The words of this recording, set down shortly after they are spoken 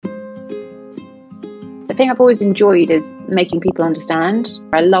thing I've always enjoyed is making people understand.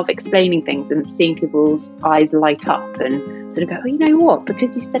 I love explaining things and seeing people's eyes light up and sort of go, oh, you know what,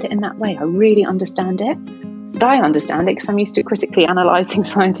 because you said it in that way, I really understand it. But I understand it because I'm used to critically analysing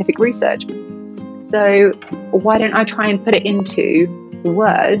scientific research. So why don't I try and put it into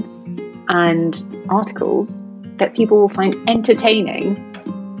words and articles that people will find entertaining?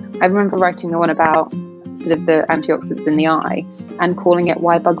 I remember writing the one about sort of the antioxidants in the eye and calling it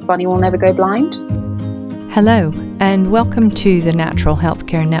Why Bugs Bunny Will Never Go Blind. Hello, and welcome to the Natural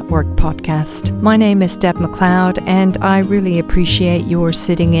Healthcare Network podcast. My name is Deb McLeod, and I really appreciate your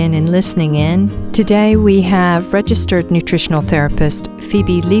sitting in and listening in. Today we have registered nutritional therapist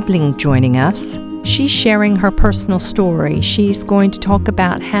Pheobe Liebling joining us. She's sharing her personal story. She's going to talk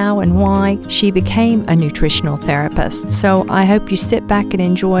about how and why she became a nutritional therapist. So I hope you sit back and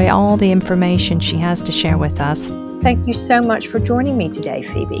enjoy all the information she has to share with us. Thank you so much for joining me today,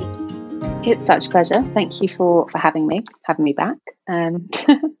 Pheobe. It's such a pleasure. Thank you for having me back.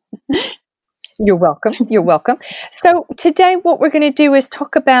 You're welcome. You're welcome. So today what we're going to do is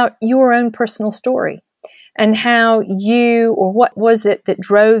talk about your own personal story and how you, or what was it that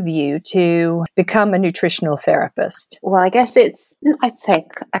drove you to become a nutritional therapist? Well, I guess it's, I'd say,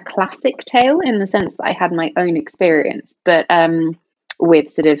 a classic tale in the sense that I had my own experience, but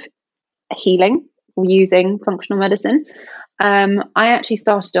with sort of healing using functional medicine. I actually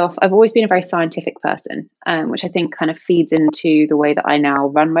started off, I've always been a very scientific person, which I think kind of feeds into the way that I now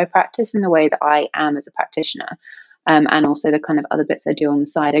run my practice and the way that I am as a practitioner, and also the kind of other bits I do on the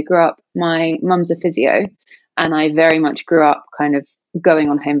side. I grew up, my mum's a physio, and I very much grew up kind of going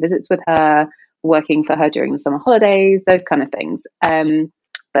on home visits with her, working for her during the summer holidays, those kind of things.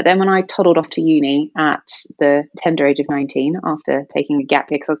 But then when I toddled off to uni at the tender age of 19, after taking a gap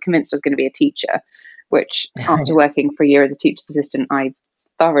year, because I was convinced I was going to be a teacher, which after working for a year as a teacher's assistant, I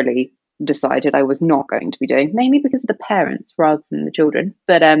thoroughly decided I was not going to be doing, mainly because of the parents rather than the children.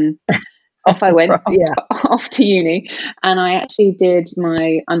 But off I went, off to uni, and I actually did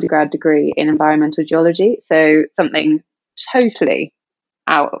my undergrad degree in environmental geology. So something totally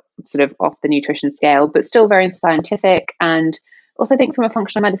out, sort of off the nutrition scale, but still very scientific. And also I think from a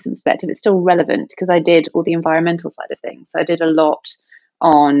functional medicine perspective, it's still relevant because I did all the environmental side of things. So I did a lot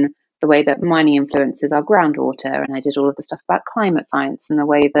on the way that mining influences our groundwater, and I did all of the stuff about climate science and the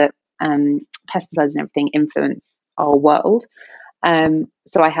way that pesticides and everything influence our world.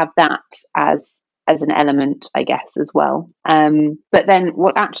 So I have that as an element, I guess, as well. But then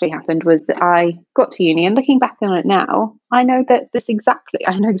what actually happened was that I got to uni, and looking back on it now, I know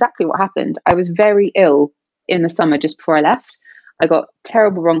exactly what happened. I was very ill in the summer just before I left. I got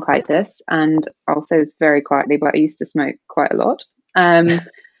terrible bronchitis, and I'll say this very quietly, but I used to smoke quite a lot.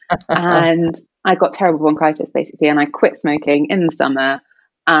 And I got terrible bronchitis basically, and I quit smoking in the summer,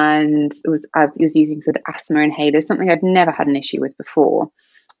 and I was using sort of asthma inhalers, something I'd never had an issue with before.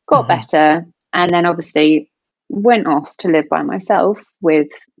 Got better, and then obviously went off to live by myself with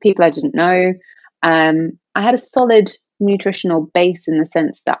people I didn't know. I had a solid nutritional base in the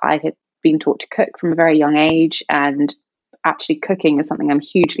sense that I had been taught to cook from a very young age, and actually cooking is something I'm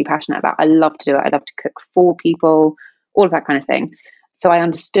hugely passionate about. I love to do it. I love to cook for people, all of that kind of thing. So I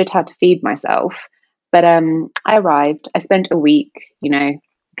understood how to feed myself. But I arrived, I spent a week,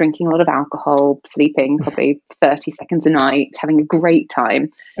 drinking a lot of alcohol, sleeping probably 30 seconds a night, having a great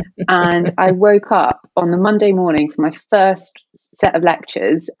time. And I woke up on the Monday morning for my first set of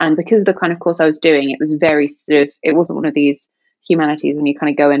lectures. And because of the kind of course I was doing, it was very sort of, it wasn't one of these humanities when you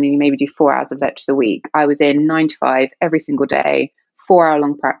kind of go in and you maybe do 4 hours of lectures a week. I was in 9 to 5 every single day,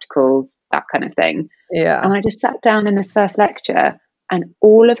 4-hour-long practicals, that kind of thing. Yeah. And I just sat down in this first lecture, and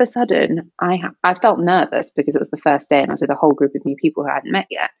all of a sudden, I felt nervous because it was the first day and I was with a whole group of new people who I hadn't met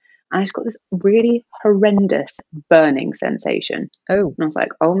yet. And I just got this really horrendous burning sensation. Oh. And I was like,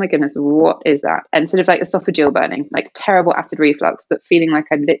 oh my goodness, what is that? And sort of like esophageal burning, like terrible acid reflux, but feeling like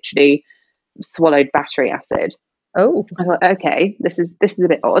I'd literally swallowed battery acid. Oh. I thought, okay, this is a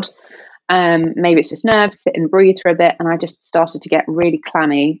bit odd. Maybe it's just nerves, sit and breathe for a bit. And I just started to get really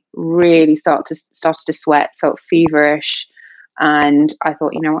clammy, really started to sweat, felt feverish. And I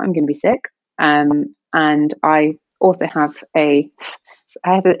thought, you know what, I'm going to be sick. And I also have I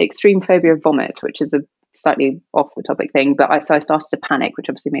have an extreme phobia of vomit, which is a slightly off the topic thing. But so I started to panic, which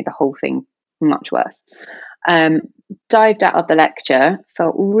obviously made the whole thing much worse. Dived out of the lecture,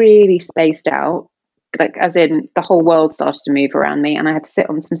 felt really spaced out, like as in the whole world started to move around me, and I had to sit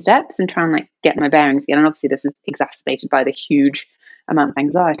on some steps and try and like get my bearings again. And obviously this was exacerbated by the huge amount of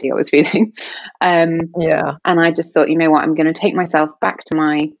anxiety I was feeling. And I just thought, you know what, I'm going to take myself back to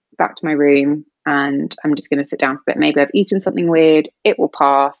my room, and I'm just going to sit down for a bit. Maybe I've eaten something weird. It will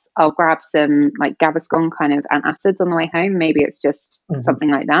pass. I'll grab some like Gaviscon kind of antacids on the way home. Maybe it's just something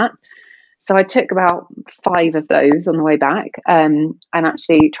like that. So I took about 5 of those on the way back, and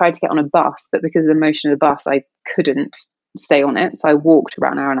actually tried to get on a bus, but because of the motion of the bus, I couldn't stay on it. So I walked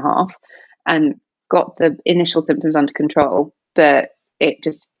about an hour and a half and got the initial symptoms under control. But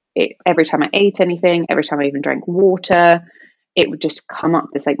every time I ate anything, every time I even drank water, it would just come up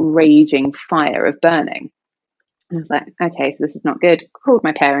this like raging fire of burning. And I was like, okay, so this is not good. Called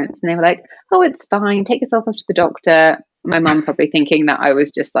my parents and they were like, oh, it's fine. Take yourself off to the doctor. My mum probably thinking that I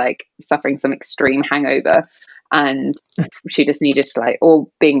was just like suffering some extreme hangover and she just needed to like, or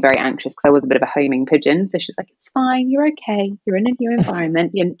being very anxious because I was a bit of a homing pigeon. So she was like, it's fine. You're okay. You're in a new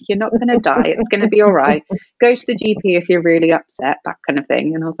environment. You're not going to die. It's going to be all right. Go to the GP if you're really upset, that kind of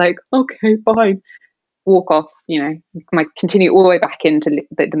thing. And I was like, okay, fine. Walk off, continue all the way back into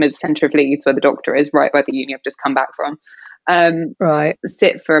the mid-centre of Leeds where the doctor is, right by the uni I've just come back from. Right.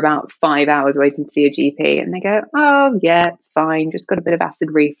 Sit for about 5 hours waiting to see a GP, and they go, oh yeah, it's fine, just got a bit of acid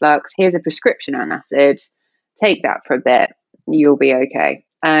reflux, here's a prescription on acid, take that for a bit, you'll be okay.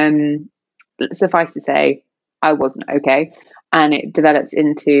 Suffice to say, I wasn't okay, and it developed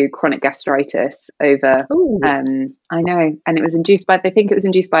into chronic gastritis over I know, and it was induced by, they think it was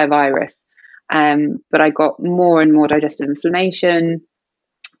induced by a virus, but I got more and more digestive inflammation.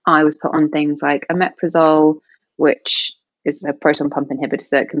 I was put on things like omeprazole, which is a proton pump inhibitor,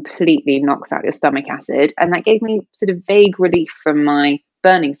 so it completely knocks out your stomach acid. And that gave me sort of vague relief from my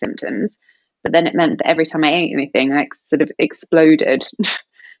burning symptoms. But then it meant that every time I ate anything, I sort of exploded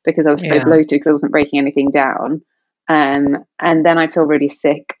because I was so bloated because I wasn't breaking anything down. And then I'd feel really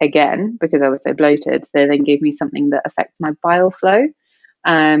sick again because I was so bloated. So they then gave me something that affects my bile flow.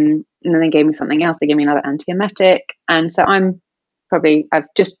 And then they gave me something else. They gave me another antiemetic. And so I've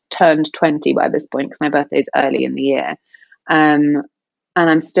just turned 20 by this point because my birthday is early in the year. And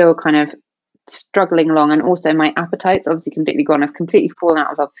I'm still kind of struggling along. And also my appetite's obviously completely gone. I've completely fallen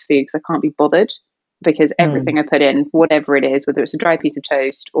out of other food because I can't be bothered because everything I put in, whatever it is, whether it's a dry piece of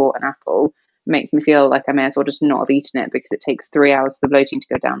toast or an apple, makes me feel like I may as well just not have eaten it because it takes 3 hours for the bloating to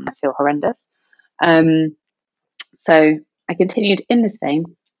go down and I feel horrendous. So I continued in this vein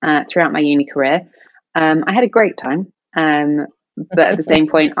throughout my uni career. I had a great time. But at the same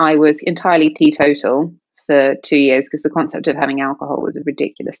point, I was entirely teetotal for 2 years because the concept of having alcohol was a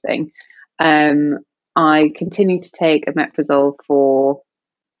ridiculous thing. I continued to take omeprazole for,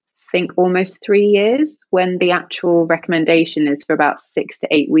 I think, almost 3 years when the actual recommendation is for about 6 to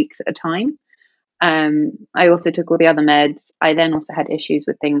 8 weeks at a time. I also took all the other meds. I then also had issues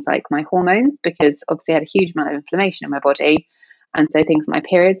with things like my hormones because obviously I had a huge amount of inflammation in my body. And so things like my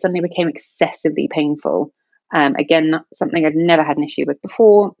period suddenly became excessively painful. Again, something I'd never had an issue with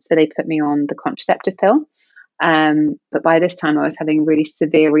before. So they put me on the contraceptive pill. But by this time I was having really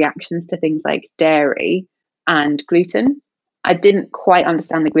severe reactions to things like dairy and gluten. I didn't quite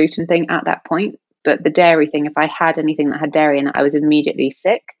understand the gluten thing at that point, but the dairy thing, if I had anything that had dairy in it, I was immediately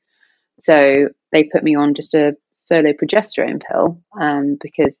sick. So they put me on just a solo progesterone pill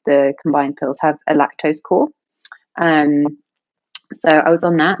because the combined pills have a lactose core. So I was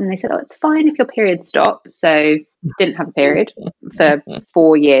on that and they said, oh, it's fine if your period stops. So didn't have a period for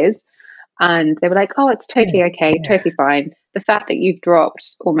 4 years. And they were like, oh, it's totally okay, totally fine. The fact that you've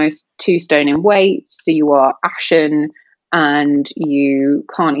dropped almost 2 stone in weight, so you are ashen and you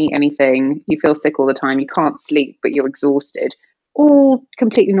can't eat anything, you feel sick all the time, you can't sleep, but you're exhausted. All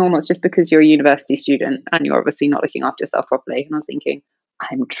completely normal. It's just because you're a university student and you're obviously not looking after yourself properly. And I was thinking,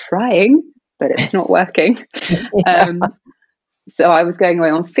 I'm trying, but it's not working. So I was going away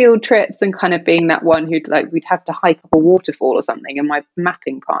on field trips and kind of being that one who'd like, we'd have to hike up a waterfall or something. And my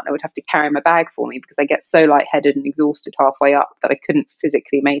mapping partner would have to carry my bag for me because I get so lightheaded and exhausted halfway up that I couldn't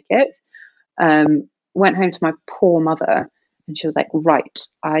physically make it. Went home to my poor mother and she was like, right,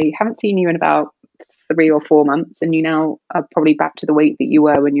 I haven't seen you in about 3 or 4 months and you now are probably back to the weight that you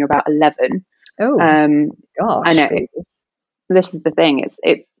were when you were about 11. Oh, gosh. I know. This is the thing.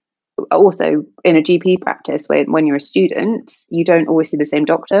 It's also in a GP practice when you're a student, you don't always see the same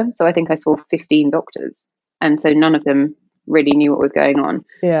doctor. So I think I saw 15 doctors. And so none of them really knew what was going on.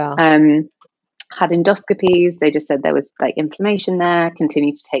 Yeah. Had endoscopies. They just said there was like inflammation there,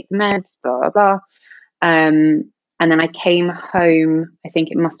 continued to take the meds, blah, blah, blah. And then I came home, I think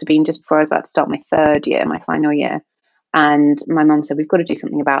it must have been just before I was about to start my 3rd year, my final year. And my mum said, we've got to do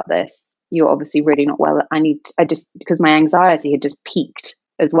something about this. You're obviously really not well. Because my anxiety had just peaked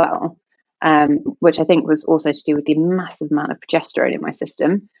as well, which I think was also to do with the massive amount of progesterone in my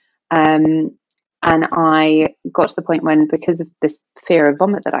system. And I got to the point when, because of this fear of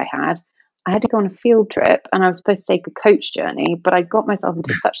vomit that I had, I had to go on a field trip and I was supposed to take a coach journey, but I got myself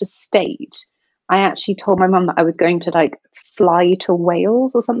into such a state. I actually told my mum that I was going to like fly to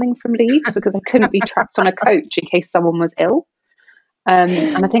Wales or something from Leeds because I couldn't be trapped on a coach in case someone was ill.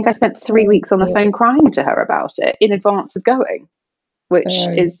 And I think I spent 3 weeks on the phone crying to her about it in advance of going, which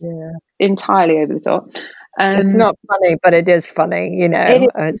is entirely over the top. It's not funny, but it is funny, you know.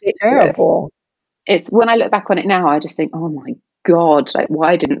 It's terrible. It's when I look back on it now, I just think, oh my God, like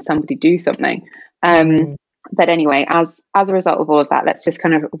why didn't somebody do something? But anyway, as a result of all of that, let's just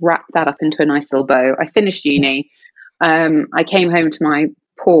kind of wrap that up into a nice little bow. I finished uni. I came home to my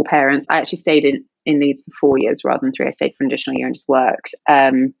poor parents. I actually stayed in Leeds for 4 years rather than 3. I stayed for an additional year and just worked.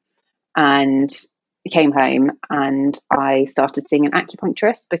 And came home and I started seeing an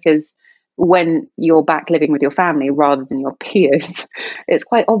acupuncturist because when you're back living with your family rather than your peers, it's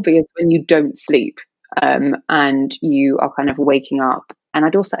quite obvious when you don't sleep and you are kind of waking up. And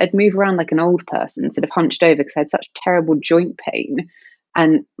I'd move around like an old person, sort of hunched over because I had such terrible joint pain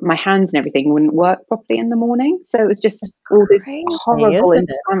and my hands and everything wouldn't work properly in the morning. So it was just all this horrible,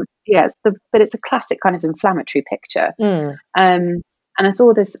 but it's a classic kind of inflammatory picture. And I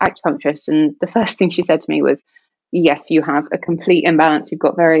saw this acupuncturist and the first thing she said to me was, yes, you have a complete imbalance. You've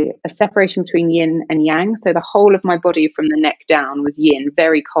got a separation between yin and yang. So the whole of my body from the neck down was yin,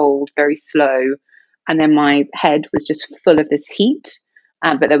 very cold, very slow. And then my head was just full of this heat,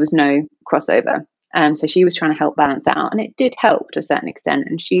 but there was no crossover. So she was trying to help balance that out. And it did help to a certain extent.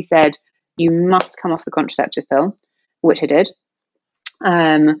 And she said, you must come off the contraceptive pill, which I did.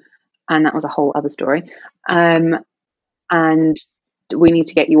 And that was a whole other story. And we need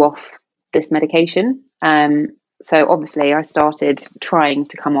to get you off this medication. So obviously I started trying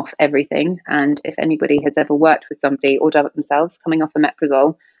to come off everything. And if anybody has ever worked with somebody or done it themselves, coming off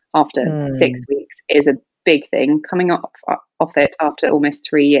omeprazole after 6 weeks is a big thing. Coming off it after almost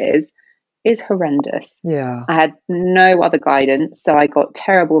 3 years is horrendous. Yeah. I had no other guidance. So I got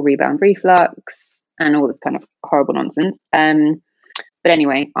terrible rebound reflux and all this kind of horrible nonsense. But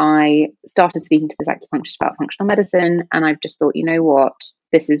anyway, I started speaking to this acupuncturist about functional medicine, and I've just thought, you know what,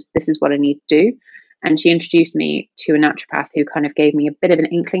 this is what I need to do. And she introduced me to a naturopath who kind of gave me a bit of an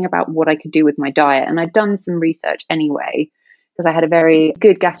inkling about what I could do with my diet. And I'd done some research anyway, because I had a very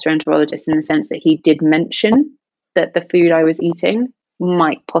good gastroenterologist in the sense that he did mention that the food I was eating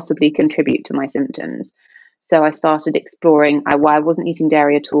might possibly contribute to my symptoms. So I started exploring. I wasn't eating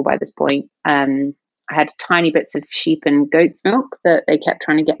dairy at all by this point. I had tiny bits of sheep and goat's milk that they kept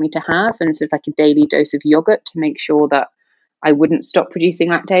trying to get me to have, and sort of like a daily dose of yogurt to make sure that I wouldn't stop producing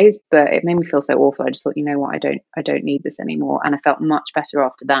lactase. But it made me feel so awful. I just thought, you know what, I don't need this anymore. And I felt much better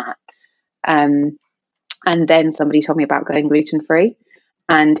after that. And then somebody told me about going gluten-free.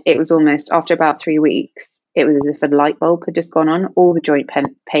 And it was almost after about 3 weeks, it was as if a light bulb had just gone on. All the joint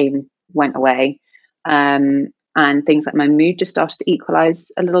pain went away. And things like my mood just started to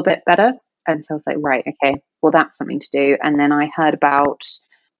equalize a little bit better. And so I was like, right, okay, well, that's something to do. And then I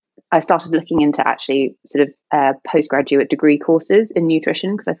started looking into actually sort of postgraduate degree courses in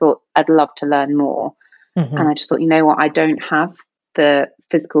nutrition because I thought I'd love to learn more. And I just thought, you know what, I don't have the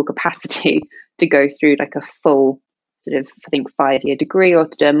physical capacity to go through like a full sort of, I think, 5-year degree or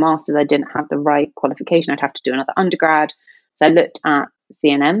to do a master's. I didn't have the right qualification. I'd have to do another undergrad. So I looked at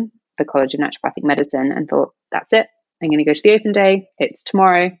CNM, the College of Naturopathic Medicine, and thought, that's it. I'm going to go to the open day. It's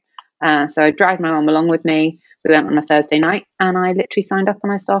tomorrow. So I dragged my mum along with me. We went on a Thursday night and I literally signed up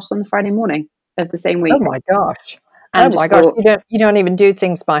and I started on the Friday morning of the same week. Oh my gosh. You don't even do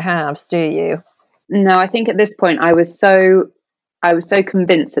things by halves, do you? No, I think at this point I was so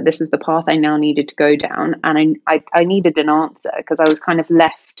convinced that this was the path I now needed to go down. And I needed an answer because I was kind of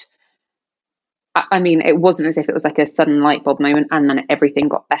left. I mean, it wasn't as if it was like a sudden light bulb moment and then everything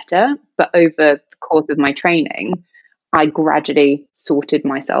got better. But over the course of my training, I gradually sorted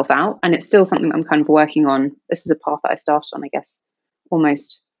myself out, and it's still something that I'm kind of working on. This is a path that I started on, I guess,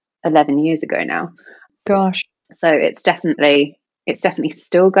 almost 11 years ago now. Gosh. So it's definitely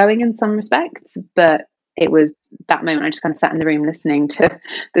still going in some respects, but it was that moment I just kind of sat in the room listening to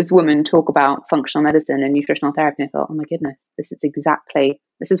this woman talk about functional medicine and nutritional therapy, and I thought, oh my goodness, this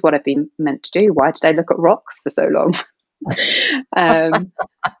is what I've been meant to do. Why did I look at rocks for so long? And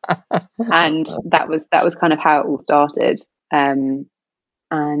that was kind of how it all started. And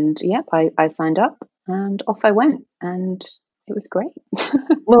yep, I signed up and off I went, and it was great.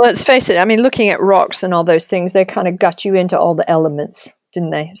 Well, let's face it, I mean, looking at rocks and all those things, they kind of got you into all the elements, didn't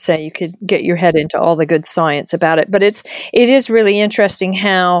they? So you could get your head into all the good science about it. But it is really interesting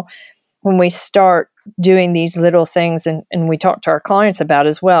how when we start doing these little things, and we talk to our clients about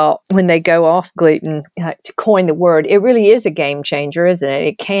as well, when they go off gluten, to coin the word, it really is a game changer, isn't it?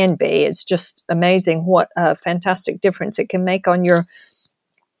 It can be. It's just amazing what a fantastic difference it can make on your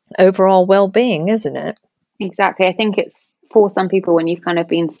overall well-being, isn't it? Exactly. I think it's for some people, when you've kind of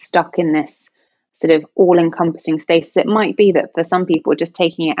been stuck in this sort of all-encompassing status, it might be that for some people, just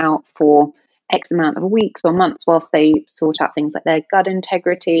taking it out for X amount of weeks or months whilst they sort out things like their gut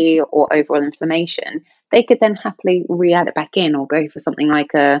integrity or overall inflammation, they could then happily re-add it back in or go for something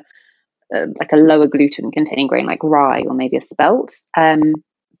like a lower gluten containing grain like rye or maybe a spelt.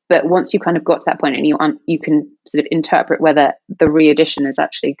 But once you kind of got to that point and you can sort of interpret whether the re-addition is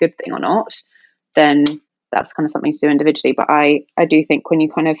actually a good thing or not, then that's kind of something to do individually. But I do think when you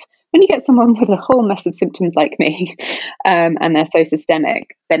get someone with a whole mess of symptoms like me, and they're so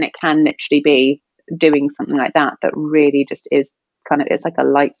systemic, then it can literally be doing something like that really just is it's like a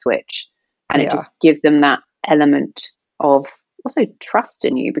light switch, and it just gives them that element of also trust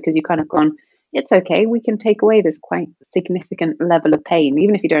in you, because you kind of gone, it's okay, we can take away this quite significant level of pain,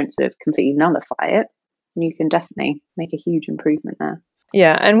 even if you don't sort of completely nullify it, you can definitely make a huge improvement there.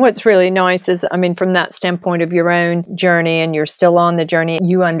 Yeah. And what's really nice is, I mean, from that standpoint of your own journey, and you're still on the journey,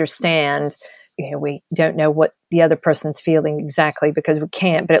 you understand, we don't know what the other person's feeling exactly because we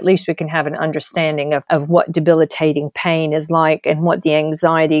can't, but at least we can have an understanding of what debilitating pain is like and what the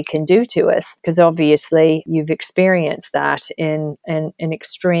anxiety can do to us. Because obviously you've experienced that in an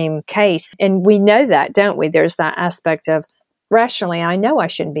extreme case. And we know that, don't we? There's that aspect of rationally, I know I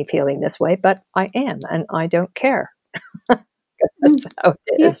shouldn't be feeling this way, but I am, and I don't care. That's how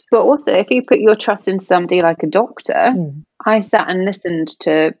it is. But also, if you put your trust in somebody like a doctor, I sat and listened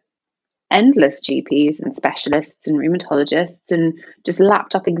to endless GPs and specialists and rheumatologists and just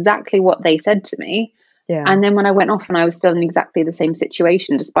lapped up exactly what they said to me. Yeah. And then when I went off and I was still in exactly the same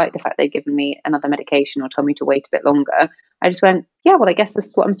situation, despite the fact they'd given me another medication or told me to wait a bit longer, I just went, yeah, well, I guess this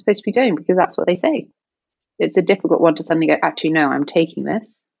is what I'm supposed to be doing because that's what they say. It's a difficult one to suddenly go, actually, no, I'm taking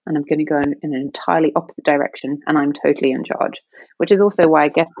this and I'm going to go in an entirely opposite direction and I'm totally in charge, which is also why I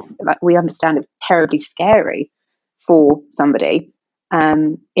guess we understand it's terribly scary for somebody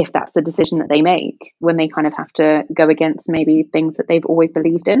if that's the decision that they make, when they kind of have to go against maybe things that they've always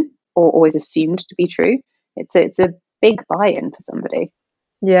believed in or always assumed to be true. It's a big buy-in for somebody.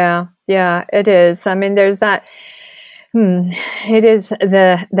 Yeah, it is. I mean, there's that. It is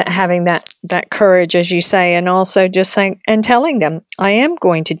the having that courage, as you say, and also just saying and telling them, I am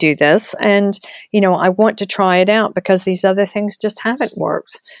going to do this, and I want to try it out because these other things just haven't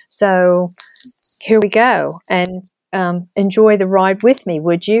worked. So here we go, and enjoy the ride with me,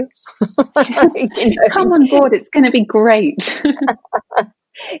 would you? Come on board, it's going to be great.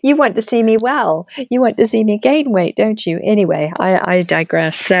 You want to see me well. You want to see me gain weight, don't you? Anyway, I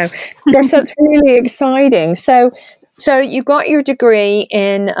digress. So, yes, that's really exciting. So you got your degree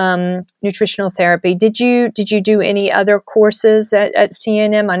in nutritional therapy. Did you do any other courses at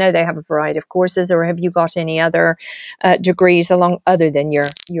CNM? I know they have a variety of courses, or have you got any other degrees other than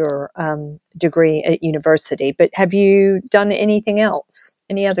your degree at university? But have you done anything else?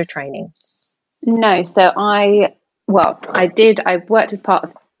 Any other training? No. So I did. I worked as part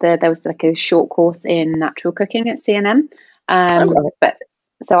of there was like a short course in natural cooking at CNM. But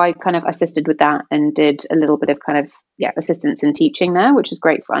so I kind of assisted with that and did a little bit of kind of assistance in teaching there, which was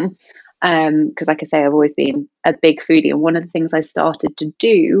great fun. Because like I say, I've always been a big foodie, and one of the things I started to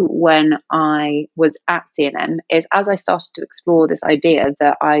do when I was at CNM is, as I started to explore this idea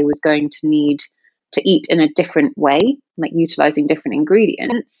that I was going to need to eat in a different way, like utilizing different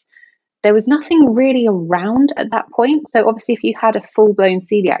ingredients, there was nothing really around at that point. So obviously, if you had a full-blown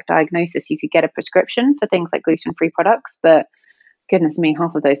celiac diagnosis, you could get a prescription for things like gluten-free products, but goodness me,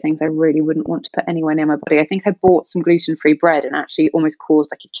 half of those things I really wouldn't want to put anywhere near my body. I think I bought some gluten-free bread and actually almost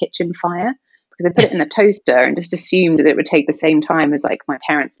caused like a kitchen fire because I put it in the toaster and just assumed that it would take the same time as like my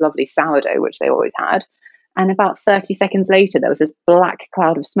parents' lovely sourdough, which they always had. And about 30 seconds later, there was this black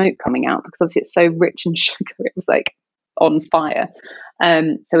cloud of smoke coming out because obviously it's so rich in sugar. It was like on fire.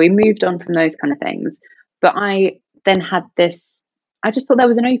 So we moved on from those kind of things. But I then had this, I just thought there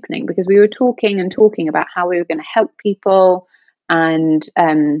was an opening because we were talking about how we were going to help people and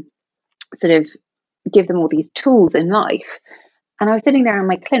sort of give them all these tools in life. And I was sitting there in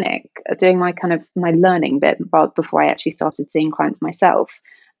my clinic doing my kind of my learning bit before I actually started seeing clients myself.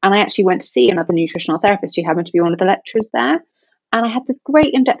 And I actually went to see another nutritional therapist who happened to be one of the lecturers there. And I had this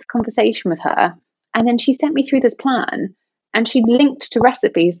great in-depth conversation with her. And then she sent me through this plan, and she linked to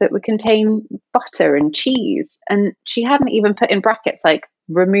recipes that would contain butter and cheese. And she hadn't even put in brackets like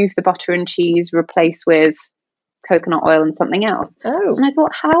remove the butter and cheese, replace with coconut oil and something else. Oh. And I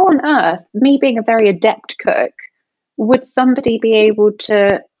thought, how on earth, me being a very adept cook, would somebody be able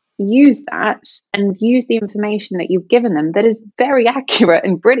to use that and use the information that you've given them that is very accurate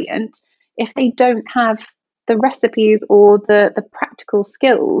and brilliant if they don't have the recipes or the practical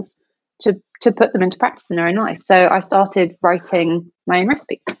skills to put them into practice in their own life? So I started writing my own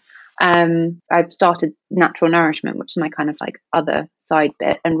recipes. I've started Natural Nourishment, which is my kind of like other side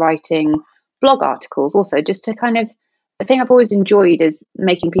bit, and writing blog articles also, just to kind of, the thing I've always enjoyed is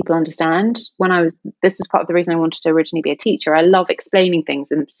making people understand. This is part of the reason I wanted to originally be a teacher. I love explaining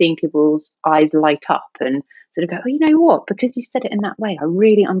things and seeing people's eyes light up and sort of go, oh, you know what, because you said it in that way, I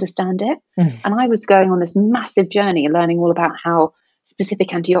really understand it. And I was going on this massive journey and learning all about how specific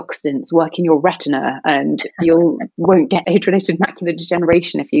antioxidants work in your retina, and you won't get age-related macular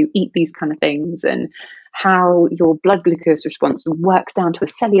degeneration if you eat these kind of things, and how your blood glucose response works down to a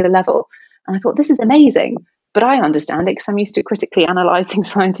cellular level. And I thought, this is amazing, but I understand it because I'm used to critically analysing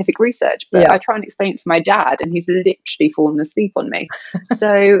scientific research. But I try and explain it to my dad and he's literally fallen asleep on me.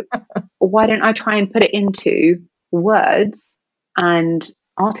 So why don't I try and put it into words and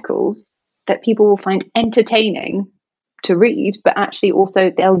articles that people will find entertaining to read, but actually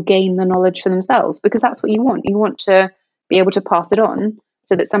also they'll gain the knowledge for themselves, because that's what you want. You want to be able to pass it on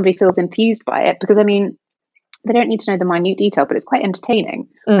so that somebody feels enthused by it, because I mean, they don't need to know the minute detail, but it's quite entertaining.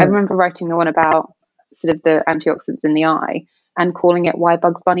 I remember writing the one about sort of the antioxidants in the eye and calling it Why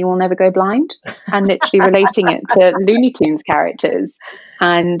Bugs Bunny Will Never Go Blind, and literally relating it to Looney Tunes characters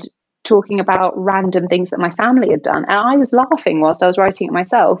and talking about random things that my family had done. And I was laughing whilst I was writing it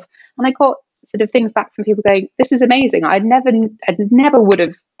myself, and I got sort of things back from people going, this is amazing. I'd never would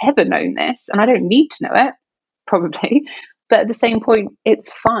have ever known this, and I don't need to know it, probably. But at the same point,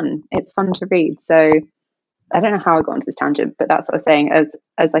 it's fun. It's fun to read. So I don't know how I got into this tangent, but that's what I was saying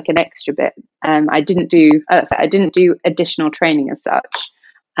as like an extra bit. I didn't do additional training as such,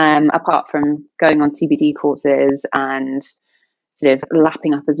 apart from going on CBD courses and sort of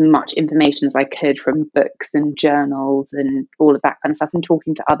lapping up as much information as I could from books and journals and all of that kind of stuff, and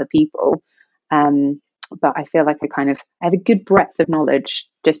talking to other people. But I feel like I have a good breadth of knowledge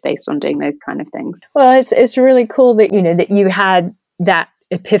just based on doing those kind of things. Well, it's really cool that that you had that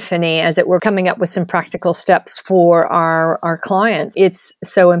epiphany, as it were, coming up with some practical steps for our clients. It's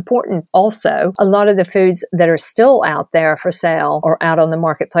so important. Also, a lot of the foods that are still out there for sale or out on the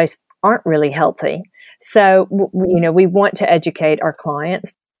marketplace aren't really healthy. So, we want to educate our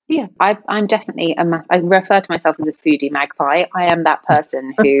clients. Yeah, I'm definitely I refer to myself as a foodie magpie. I am that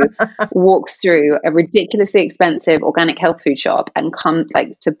person who walks through a ridiculously expensive organic health food shop and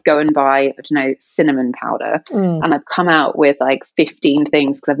to go and buy, I don't know, cinnamon powder. And I've come out with like 15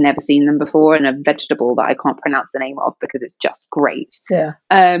 things because I've never seen them before, and a vegetable that I can't pronounce the name of because it's just great. Yeah.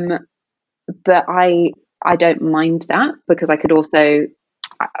 But I don't mind that, because I could also,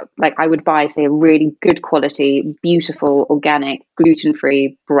 I would buy, say, a really good quality, beautiful, organic,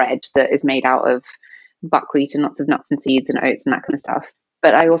 gluten-free bread that is made out of buckwheat and lots of nuts and seeds and oats and that kind of stuff.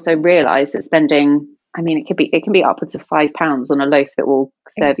 But I also realised that it can be upwards of £5 on a loaf that will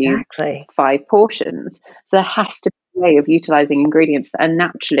serve you 5 portions. So there has to be a way of utilising ingredients that are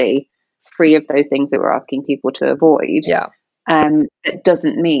naturally free of those things that we're asking people to avoid. Yeah. It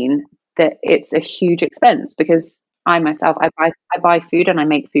doesn't mean that it's a huge expense, because I myself, I buy food and I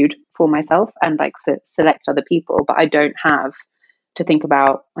make food for myself and like for select other people, but I don't have to think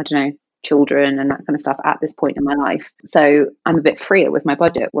about, I don't know, children and that kind of stuff at this point in my life. So I'm a bit freer with my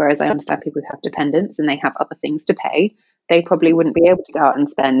budget, whereas I understand people who have dependents and they have other things to pay. They probably wouldn't be able to go out and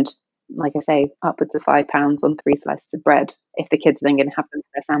spend, like I say, upwards of £5 on 3 slices of bread if the kids are then going to have them for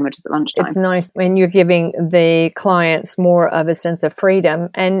their sandwiches at lunchtime. It's nice when you're giving the clients more of a sense of freedom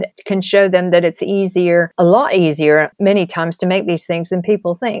and can show them that it's easier, a lot easier many times, to make these things than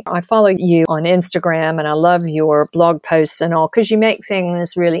people think. I follow you on Instagram and I love your blog posts and all, because you make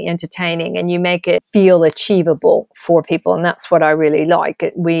things really entertaining and you make it feel achievable for people. And that's what I really like.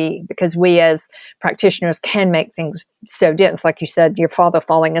 Because we as practitioners can make things so dense. Like you said, your father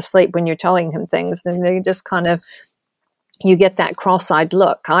falling asleep when you're telling him things, and they just kind of, you get that cross-eyed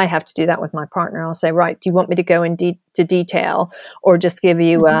look. I have to do that with my partner. I'll say, right, do you want me to go into detail or just give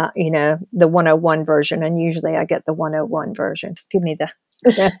you, the 101 version? And usually I get the 101 version. Just give me the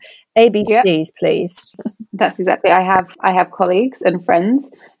ABCs, please. That's exactly. I have colleagues and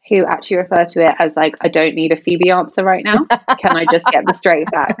friends who actually refer to it as like, I don't need a Phoebe answer right now. Can I just get the straight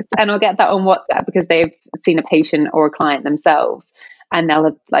facts? And I'll get that on WhatsApp because they've seen a patient or a client themselves. and they'll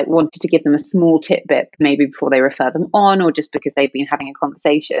have like wanted to give them a small tidbit maybe before they refer them on, or just because they've been having a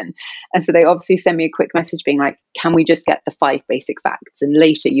conversation. And so they obviously send me a quick message being like, can we just get the 5 basic facts, and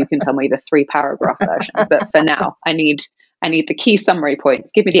later you can tell me the 3-paragraph version, but for now I need the key summary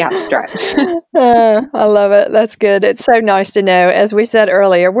points. Give me the abstract. I love it. That's good. It's so nice to know. As we said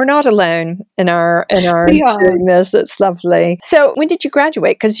earlier, we're not alone in our doing this. It's lovely. So when did you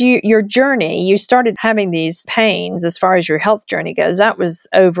graduate? Because your journey, you started having these pains as far as your health journey goes. That was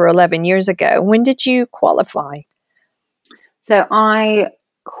over 11 years ago. When did you qualify? So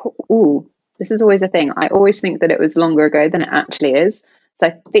this is always a thing. I always think that it was longer ago than it actually is. So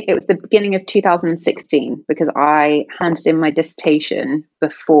I think it was the beginning of 2016, because I handed in my dissertation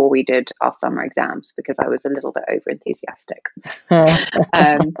before we did our summer exams because I was a little bit over enthusiastic.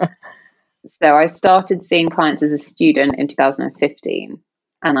 So I started seeing clients as a student in 2015,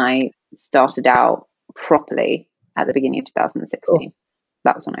 and I started out properly at the beginning of 2016. Cool.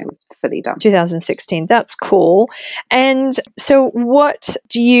 That was when I was fully done. 2016. That's cool. And so what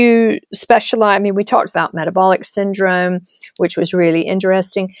do you specialize? I mean, we talked about metabolic syndrome, which was really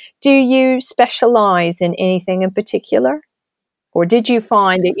interesting. Do you specialize in anything in particular? Or did you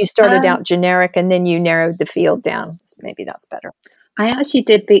find that you started out generic and then you narrowed the field down? Maybe that's better. I actually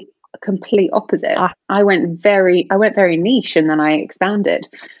did the complete opposite. I went very niche, and then I expanded.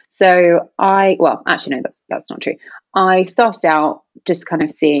 So that's not true. I started out just kind of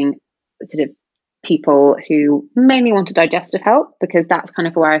seeing sort of people who mainly wanted digestive health, because that's kind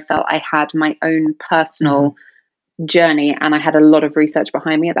of where I felt I had my own personal journey, and I had a lot of research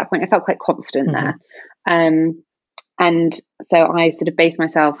behind me at that point. I felt quite confident there. And so I sort of based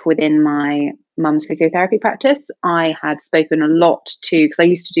myself within my mum's physiotherapy practice. I had spoken a lot because I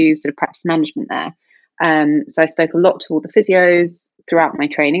used to do sort of practice management there. So I spoke a lot to all the physios throughout my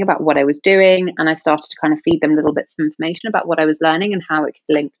training about what I was doing, and I started to kind of feed them little bits of information about what I was learning and how it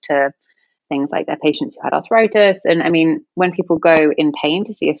could link to things like their patients who had arthritis. And I mean, when people go in pain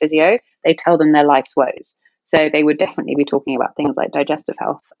to see a physio, they tell them their life's woes. So they would definitely be talking about things like digestive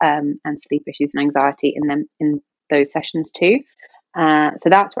health and sleep issues and anxiety in those sessions too. So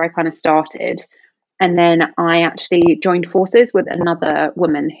that's where I kind of started. And then I actually joined forces with another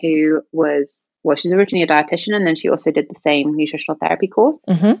woman who she's originally a dietitian, and then she also did the same nutritional therapy course.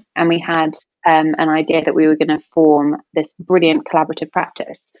 And we had an idea that we were going to form this brilliant collaborative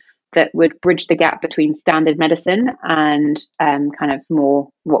practice that would bridge the gap between standard medicine and kind of more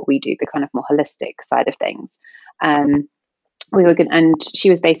what we do, the kind of more holistic side of things. And she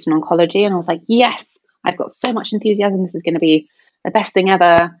was based in oncology, and I was like, yes, I've got so much enthusiasm. This is going to be the best thing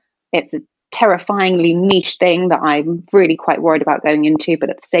ever. It's a terrifyingly niche thing that I'm really quite worried about going into, but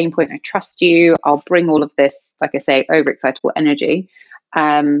at the same point, I trust you. I'll bring all of this, like I say, overexcitable energy,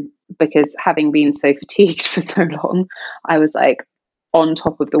 because having been so fatigued for so long, I was like on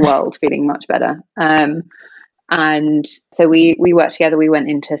top of the world, feeling much better. And so we worked together. We went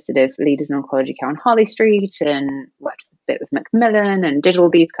into sort of Leaders in Oncology Care on Harley Street and worked a bit with Macmillan and did all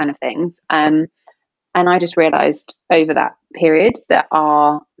these kind of things. And I just realized over that period that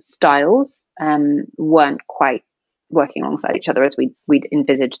our styles weren't quite working alongside each other as we'd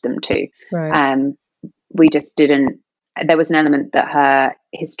envisaged them to. Right. We just didn't. There was an element that her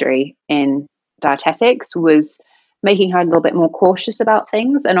history in dietetics was making her a little bit more cautious about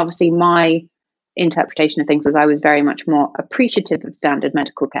things. And obviously my interpretation of things was I was very much more appreciative of standard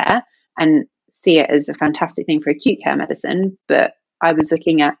medical care and see it as a fantastic thing for acute care medicine. But I was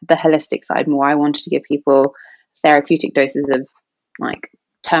looking at the holistic side more. I wanted to give people therapeutic doses of like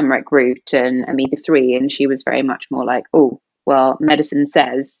turmeric root and omega-3. And she was very much more like, oh, well, medicine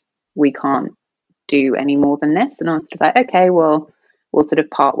says we can't do any more than this. And I was sort of like, okay, well, we'll sort of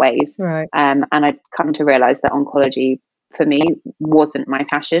part ways. Right. And I'd come to realize that oncology for me wasn't my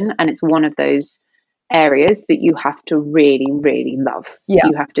passion. And it's one of those areas that you have to really, really love. Yeah.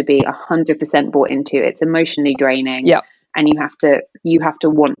 You have to be 100% bought into. It's emotionally draining. Yeah. And you have to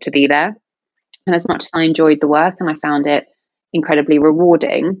want to be there. And as much as I enjoyed the work and I found it incredibly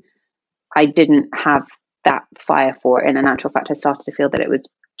rewarding, I didn't have that fire for it. And in actual fact, I started to feel that it was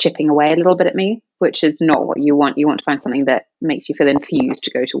chipping away a little bit at me, which is not what you want. You want to find something that makes you feel infused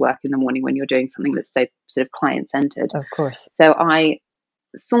to go to work in the morning when you're doing something that's so sort of client-centered. Of course. So I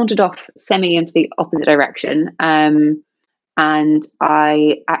sauntered off semi into the opposite direction. And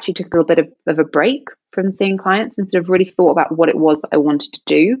I actually took a little bit of a break from seeing clients and sort of really thought about what it was that I wanted to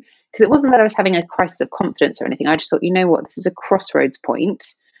do. Because it wasn't that I was having a crisis of confidence or anything. I just thought, you know what, this is a crossroads point.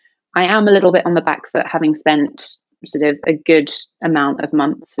 I am a little bit on the back foot, having spent sort of a good amount of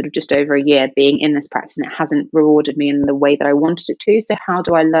months, sort of just over a year being in this practice, and it hasn't rewarded me in the way that I wanted it to. So how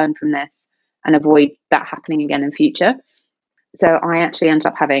do I learn from this and avoid that happening again in future? So I actually ended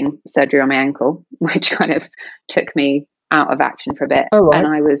up having surgery on my ankle, which kind of took me out of action for a bit. Oh, right. And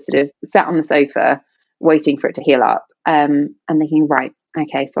I was sort of sat on the sofa waiting for it to heal up, and thinking, right,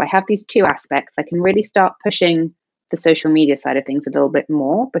 okay, so I have these two aspects. I can really start pushing the social media side of things a little bit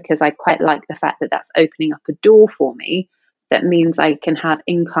more, because I quite like the fact that that's opening up a door for me. That means I can have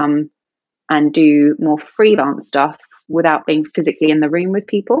income and do more freelance stuff without being physically in the room with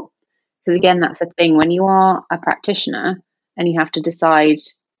people. Because again, that's the thing when you are a practitioner and you have to decide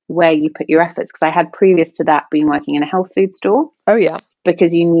where you put your efforts. Because I had previous to that been working in a health food store. Oh, yeah.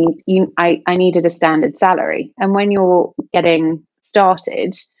 Because I needed a standard salary. And when you're getting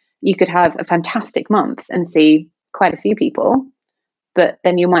started, you could have a fantastic month and see quite a few people, but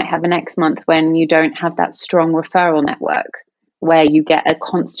then you might have a next month when you don't have that strong referral network where you get a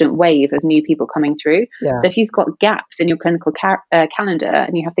constant wave of new people coming through. Yeah. So if you've got gaps in your clinical calendar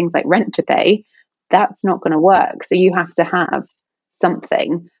and you have things like rent to pay, that's not going to work. So you have to have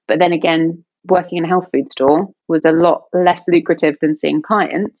something. But then again, working in a health food store was a lot less lucrative than seeing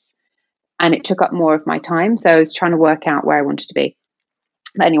clients, and it took up more of my time. So I was trying to work out where I wanted to be.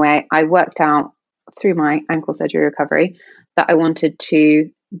 But anyway, I worked out through my ankle surgery recovery that I wanted to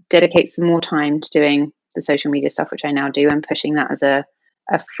dedicate some more time to doing the social media stuff, which I now do, and pushing that as a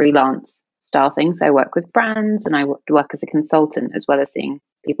freelance style thing. So I work with brands and I work as a consultant as well as seeing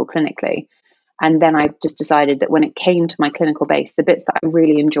people clinically. And then I just decided that when it came to my clinical base, the bits that I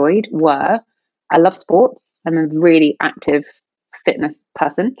really enjoyed were, I love sports. I'm a really active fitness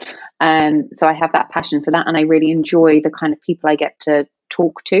person. So I have that passion for that. And I really enjoy the kind of people I get to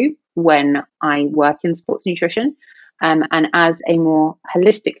talk to when I work in sports nutrition. And as a more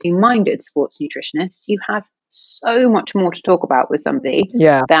holistically minded sports nutritionist, you have so much more to talk about with somebody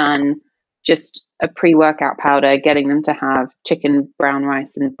than just a pre-workout powder, getting them to have chicken, brown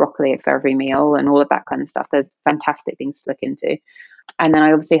rice and broccoli for every meal and all of that kind of stuff. There's fantastic things to look into. And then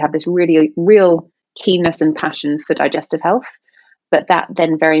I obviously have this really real keenness and passion for digestive health, but that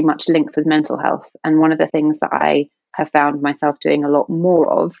then very much links with mental health. And one of the things that I have found myself doing a lot more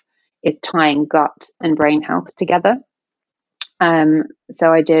of is tying gut and brain health together.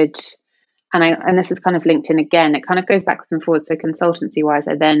 So I did, and this is kind of linked in again, it kind of goes backwards and forwards. So consultancy wise,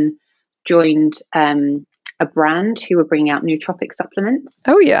 I then joined a brand who were bringing out nootropic supplements.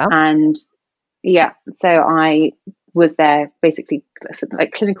 Oh, yeah. And yeah, so I was there basically,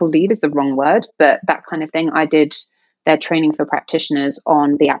 like clinical lead is the wrong word, but that kind of thing. I did their training for practitioners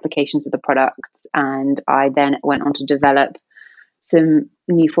on the applications of the products. And I then went on to develop some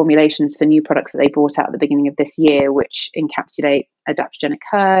new formulations for new products that they brought out at the beginning of this year, which encapsulate adaptogenic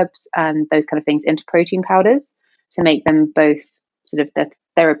herbs and those kind of things into protein powders to make them both sort of the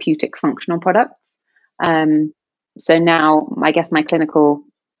therapeutic functional products. So now I guess my clinical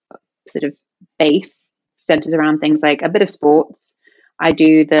sort of base centers around things like a bit of sports. I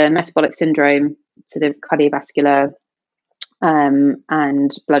do the metabolic syndrome, sort of cardiovascular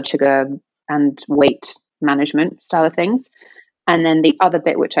and blood sugar and weight management style of things. And then the other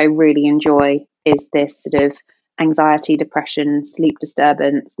bit, which I really enjoy, is this sort of anxiety, depression, sleep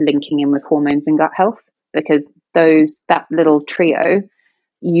disturbance, linking in with hormones and gut health, because that little trio,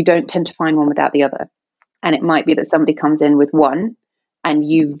 you don't tend to find one without the other. And it might be that somebody comes in with one and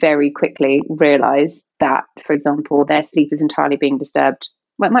you very quickly realize that, for example, their sleep is entirely being disturbed.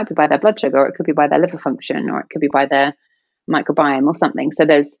 Well, it might be by their blood sugar, or it could be by their liver function, or it could be by their microbiome or something. So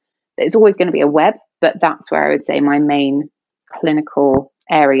there's always going to be a web, but that's where I would say my main clinical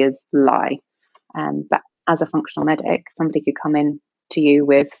areas lie. But as a functional medic, somebody could come in to you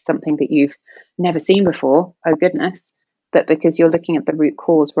with something that you've never seen before. Oh goodness. But because you're looking at the root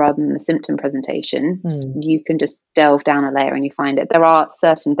cause rather than the symptom presentation, you can just delve down a layer and you find it. There are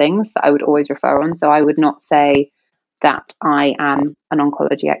certain things that I would always refer on. So I would not say that I am an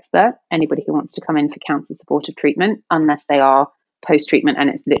oncology expert. Anybody who wants to come in for cancer supportive treatment, unless they are post-treatment and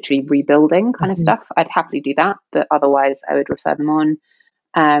it's literally rebuilding kind of stuff, I'd happily do that. But otherwise, I would refer them on.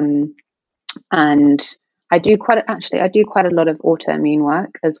 And I do quite a lot of autoimmune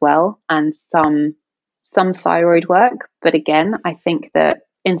work as well, and some thyroid work. But again, I think that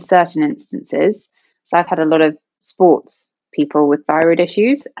in certain instances, so I've had a lot of sports people with thyroid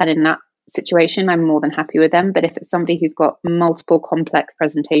issues, and in that situation, I'm more than happy with them. But if it's somebody who's got multiple complex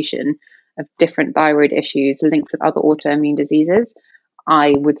presentation of different thyroid issues linked with other autoimmune diseases,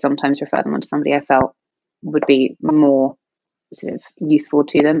 I would sometimes refer them on to somebody I felt would be more sort of useful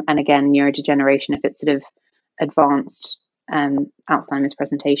to them. And again, neurodegeneration, if it's sort of advanced Alzheimer's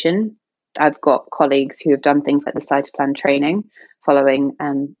presentation, I've got colleagues who have done things like the cytoplan training following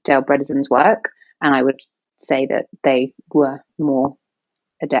Dale Bredeson's work, and I would say that they were more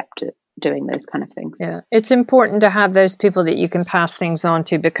adept at doing those kind of things. Yeah, it's important to have those people that you can pass things on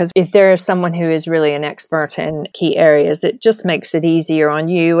to, because if there is someone who is really an expert in key areas, it just makes it easier on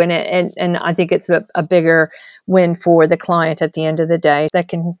you. And I think it's a bigger win for the client at the end of the day, that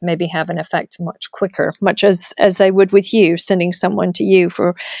can maybe have an effect much quicker, much as they would with you, sending someone to you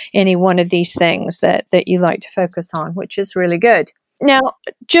for any one of these things that you like to focus on, which is really good. Now,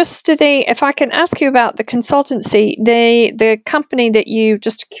 if I can ask you about the consultancy, the company that you,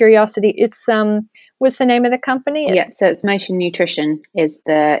 just curiosity, it's what's the name of the company? Yeah, so it's Motion Nutrition is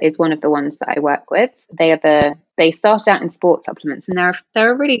one of the ones that I work with. They started out in sports supplements, and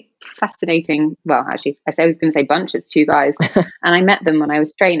they're a really fascinating. Well, actually, I was going to say bunch. It's two guys, and I met them when I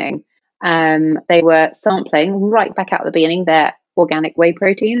was training. They were sampling right back out at the beginning their organic whey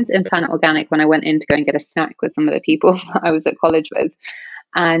proteins in Planet Organic when I went in to go and get a snack with some of the people I was at college with.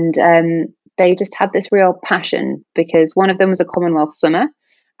 And they just had this real passion, because one of them was a Commonwealth swimmer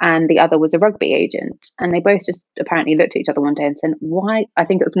and the other was a rugby agent. And they both just apparently looked at each other one day and said, why? I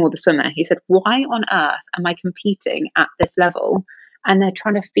think it was more the swimmer. He said, why on earth am I competing at this level? And they're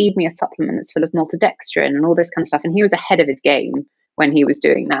trying to feed me a supplement that's full of maltodextrin and all this kind of stuff. And he was ahead of his game when he was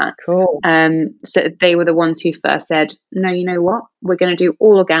doing that. Cool. So they were the ones who first said, no, you know what? We're going to do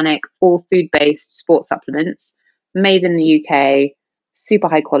all organic, all food-based sports supplements made in the UK, super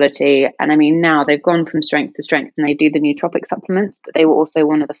high quality. And I mean, now they've gone from strength to strength, and they do the nootropic supplements, but they were also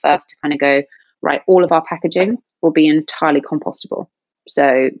one of the first to kind of go, right, all of our packaging will be entirely compostable.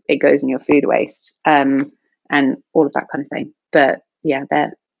 So it goes in your food waste, and all of that kind of thing. But yeah,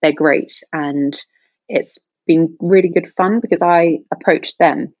 they're great. And it's been really good fun, because I approached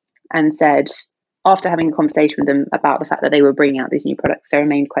them and said, after having a conversation with them about the fact that they were bringing out these new products, I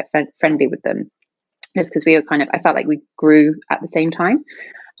remained quite friendly with them, just because we were I felt like we grew at the same time.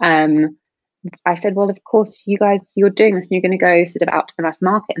 I said, well, of course, you guys, you're doing this and you're going to go sort of out to the mass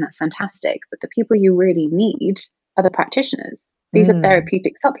market, and that's fantastic. But the people you really need are the practitioners. These are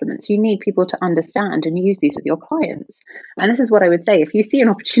therapeutic supplements. You need people to understand and use these with your clients. And this is what I would say. If you see an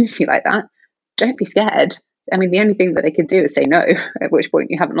opportunity like that, don't be scared. I mean, the only thing that they could do is say no, at which point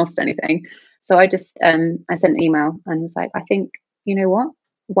you haven't lost anything. So I just, I sent an email and was like, I think, you know what?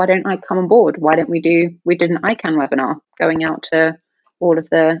 Why don't I come on board? Why don't we did an ICANN webinar going out to all of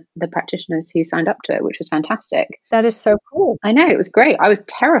the practitioners who signed up to it, which was fantastic. That is so cool. I know, it was great. I was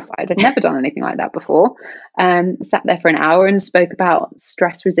terrified. I'd never done anything like that before. Sat there for an hour and spoke about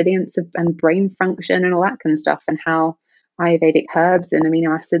stress resilience and brain function and all that kind of stuff, and how Ayurvedic herbs and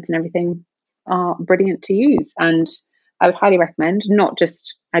amino acids and everything are brilliant to use. And I would highly recommend, not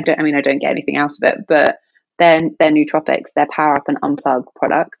just, I don't get anything out of it, but their nootropics, their Power Up and Unplug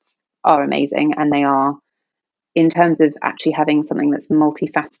products are amazing. And they are, in terms of actually having something that's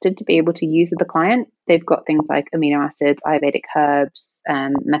multifaceted to be able to use with the client, they've got things like amino acids, Ayurvedic herbs,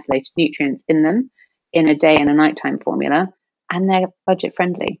 methylated nutrients in them in a day and a nighttime formula. And they're budget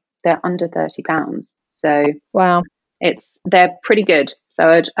friendly. They're under £30. So wow. They're pretty good. So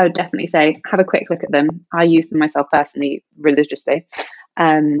I would definitely say have a quick look at them. I use them myself personally, religiously,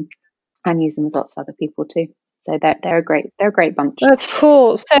 and use them with lots of other people too. So they're a great bunch. That's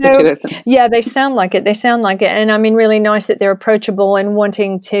cool. So yeah, they sound like it. And I mean, really nice that they're approachable and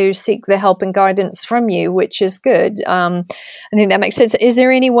wanting to seek the help and guidance from you, which is good. I think that makes sense. Is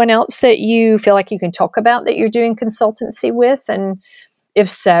there anyone else that you feel like you can talk about that you're doing consultancy with? And if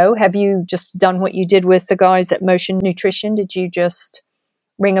so, have you just done what you did with the guys at Motion Nutrition? Did you just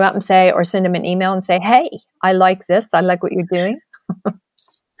ring them up and say, or send them an email and say, hey, I like this. I like what you're doing.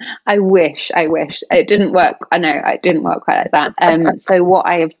 I wish it didn't work. I know it didn't work quite like that. So what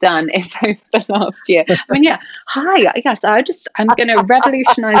I have done is over the last year, hi, yes, I'm going to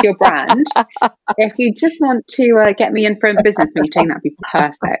revolutionize your brand. If you just want to get me in for a business meeting, that'd be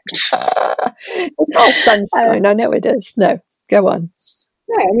perfect. It's all sunshine. I know it is. No, go on.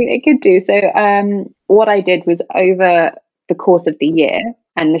 No, I mean, it could do. So what I did was, over the course of the year,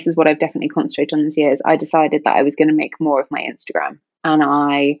 and this is what I've definitely concentrated on this year, is I decided that I was going to make more of my Instagram. And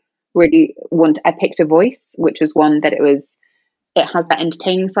I picked a voice, which was one that it has that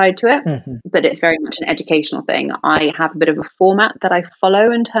entertaining side to it, but it's very much an educational thing. I have a bit of a format that I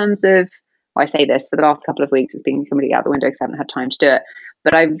follow in terms of, I say this for the last couple of weeks, it's been completely out the window because I haven't had time to do it.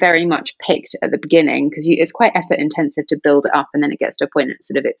 But I very much picked at the beginning, because it's quite effort intensive to build it up, and then it gets to a point that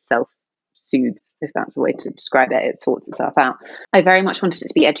sort of itself soothes, if that's the way to describe it. It sorts itself out. I very much wanted it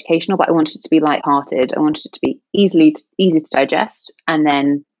to be educational, but I wanted it to be lighthearted. I wanted it to be easy to digest, and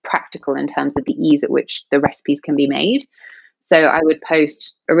then practical in terms of the ease at which the recipes can be made. So I would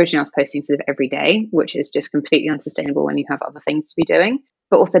post, originally I was posting sort of every day, which is just completely unsustainable when you have other things to be doing,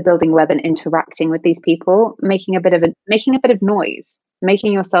 but also building web and interacting with these people, making a bit of noise.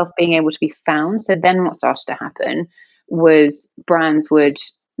 making yourself being able to be found. So then what started to happen was brands would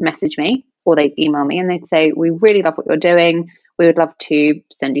message me or they'd email me and they'd say, we really love what you're doing. We would love to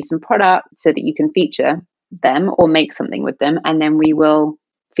send you some product so that you can feature them or make something with them. And then we will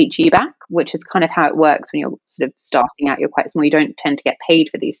feature you back, which is kind of how it works when you're sort of starting out. You're quite small. You don't tend to get paid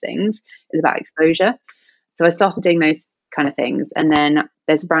for these things. It's about exposure. So I started doing those kind of things. And then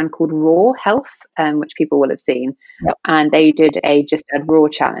there's a brand called Raw Health, which people will have seen. Yep. And they did a Just Add Raw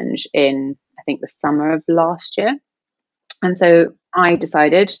challenge in, I think, the summer of last year. And so I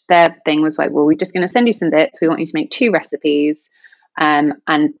decided their thing was like, well, we're just going to send you some bits. We want you to make 2 recipes and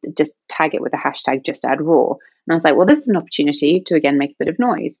just tag it with the hashtag Just Add Raw. And I was like, well, this is an opportunity to, again, make a bit of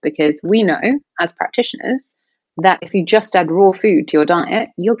noise, because we know as practitioners that if you just add raw food to your diet,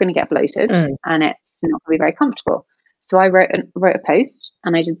 you're going to get bloated and it's not going to be very comfortable. So I wrote a post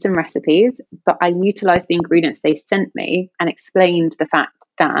and I did some recipes, but I utilized the ingredients they sent me and explained the fact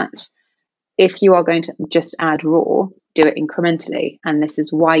that if you are going to just add raw, do it incrementally. And this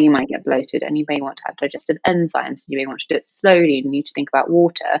is why you might get bloated, and you may want to add digestive enzymes, and you may want to do it slowly, and you need to think about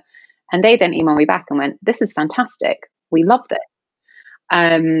water. And they then emailed me back and went, this is fantastic. We love this.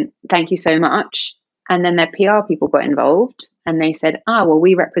 Thank you so much. And then their PR people got involved and they said, well,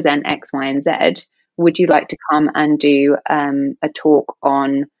 we represent X, Y, and Z. Would you like to come and do a talk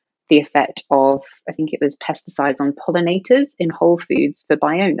on the effect of, I think it was pesticides on pollinators in Whole Foods for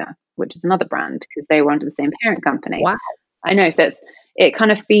Biona, which is another brand, because they were under the same parent company. Wow. I know. So it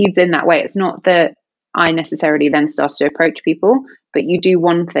kind of feeds in that way. It's not that I necessarily then started to approach people, but you do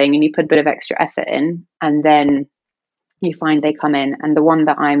one thing and you put a bit of extra effort in, and then you find they come in. And the one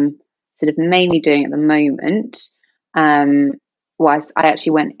that I'm sort of mainly doing at the moment was I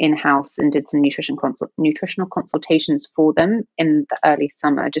actually went in-house and did some nutritional consultations for them in the early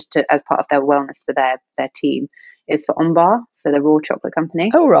summer, just to, as part of their wellness for their team, is for Onbar, for the raw chocolate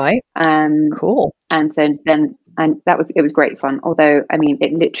company. Oh, right. Cool. And so then, and it was great fun. Although, I mean,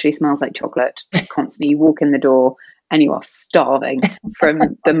 it literally smells like chocolate constantly. You walk in the door and you are starving from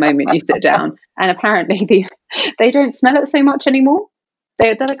the moment you sit down. And apparently they don't smell it so much anymore.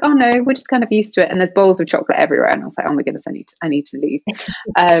 They're like, oh no, we're just kind of used to it. And there's bowls of chocolate everywhere. And I was like, oh my goodness, I need to leave.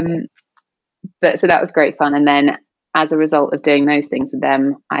 But so that was great fun. And then as a result of doing those things with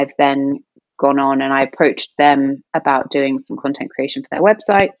them, I've then gone on and I approached them about doing some content creation for their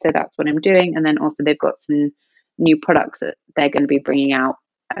website. So that's what I'm doing. And then also they've got some new products that they're going to be bringing out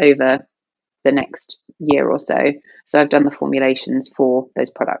over the next year or so. So I've done the formulations for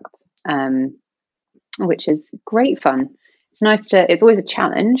those products, which is great fun. It's always a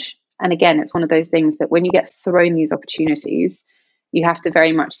challenge. And again, it's one of those things that when you get thrown these opportunities, you have to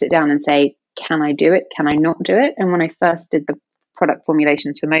very much sit down and say, can I do it? Can I not do it? And when I first did the product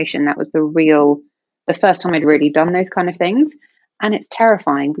formulations for Motion, that was the first time I'd really done those kind of things. And it's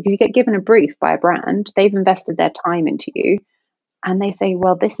terrifying because you get given a brief by a brand, they've invested their time into you, and they say,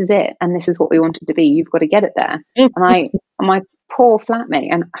 well, this is it. And this is what we want it to be. You've got to get it there. And my poor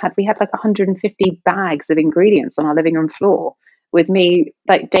flatmate, and we had like 150 bags of ingredients on our living room floor, with me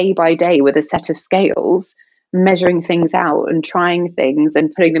like day by day with a set of scales, measuring things out and trying things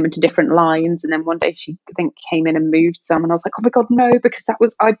and putting them into different lines. And then one day she, I think, came in and moved some, and I was like, oh my God, no, because that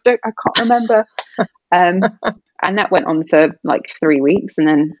was, I can't remember. And that went on for like 3 weeks, and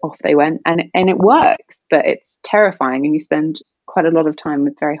then off they went, and it works, but it's terrifying, and you spend quite a lot of time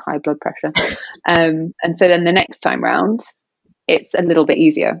with very high blood pressure. And so then the next time round, it's a little bit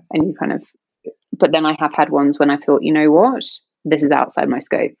easier, and you kind of, but then I have had ones when I thought, you know what, this is outside my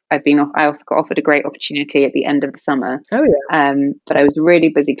scope. I got offered a great opportunity at the end of the summer. Oh yeah. But I was really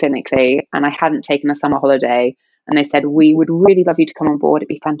busy clinically, and I hadn't taken a summer holiday, and they said, we would really love you to come on board. It'd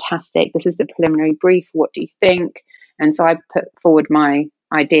be fantastic. This is the preliminary brief. What do you think? And so I put forward my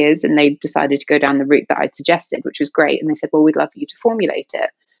ideas, and they decided to go down the route that I'd suggested, which was great. And they said, well, we'd love you to formulate it,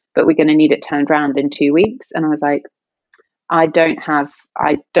 but we're going to need it turned around in 2 weeks. And I was like, I don't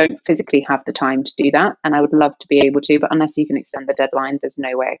physically have the time to do that, and I would love to be able to, but unless you can extend the deadline, there's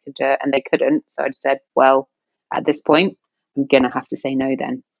no way I could do it. And they couldn't. So I just said, well, at this point, I'm going to have to say no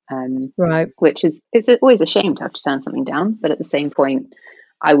then. Right. Which is, it's always a shame to have to turn something down, but at the same point,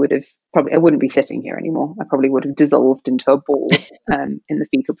 I wouldn't be sitting here anymore. I probably would have dissolved into a ball in the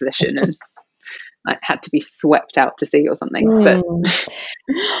fetal position, and I had to be swept out to sea or something. But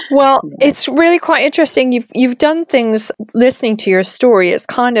well, it's really quite interesting. You've done things. Listening to your story, it's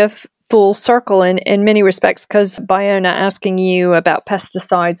kind of full circle in many respects, because Biona asking you about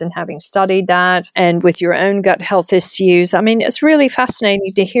pesticides and having studied that, and with your own gut health issues. I mean, it's really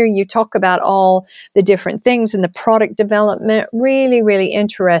fascinating to hear you talk about all the different things and the product development. Really, really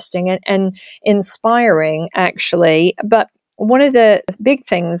interesting and inspiring, actually. But One of the big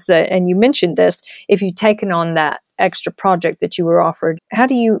things, and you mentioned this, if you've taken on that extra project that you were offered, how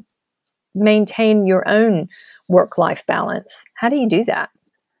do you maintain your own work-life balance? How do you do that?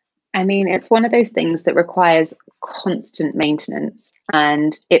 I mean, it's one of those things that requires constant maintenance.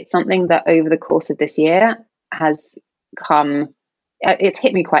 And it's something that over the course of this year has it's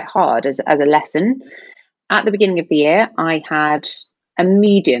hit me quite hard as a lesson. At the beginning of the year, I had a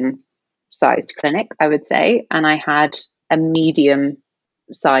medium-sized clinic, I would say, and I had a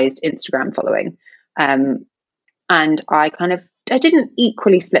medium-sized Instagram following. And I didn't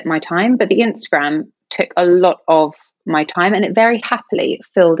equally split my time, but the Instagram took a lot of my time, and it very happily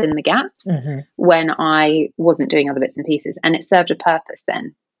filled in the gaps when I wasn't doing other bits and pieces, and it served a purpose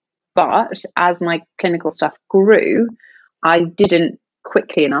then. But as my clinical stuff grew, I didn't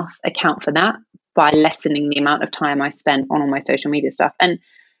quickly enough account for that by lessening the amount of time I spent on all my social media stuff. And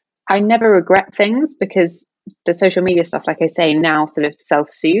I never regret things, because the social media stuff, like I say, now sort of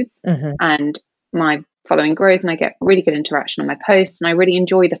self-soothes, and my following grows, and I get really good interaction on my posts. And I really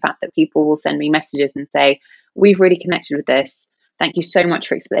enjoy the fact that people will send me messages and say, we've really connected with this. Thank you so much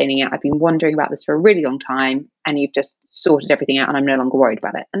for explaining it. I've been wondering about this for a really long time, and you've just sorted everything out, and I'm no longer worried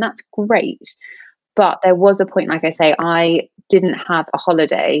about it. And that's great. But there was a point, like I say, I didn't have a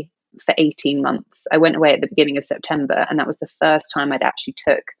holiday for 18 months. I went away at the beginning of September, and that was the first time I'd actually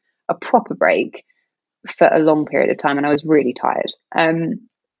took a proper break for a long period of time, and I was really tired.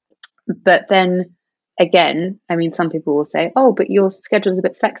 But then again, I mean, some people will say, oh, but your schedule is a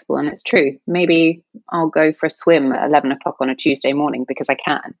bit flexible. And it's true. Maybe I'll go for a swim at 11 o'clock on a Tuesday morning because I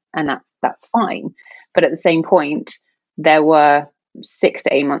can. And that's fine. But at the same point, there were 6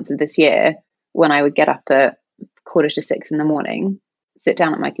 to 8 months of this year when I would get up at 5:45 in the morning, sit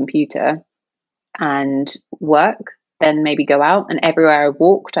down at my computer and work, then maybe go out. And everywhere I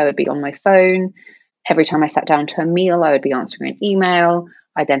walked, I would be on my phone. Every time I sat down to a meal, I would be answering an email.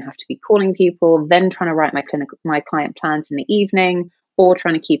 I then have to be calling people, then trying to write my client plans in the evening, or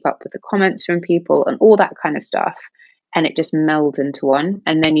trying to keep up with the comments from people and all that kind of stuff. And it just melds into one.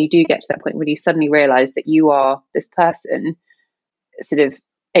 And then you do get to that point where you suddenly realize that you are this person sort of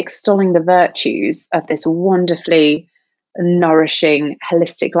extolling the virtues of this wonderfully nourishing,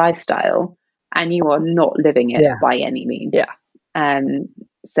 holistic lifestyle, and you are not living it by any means.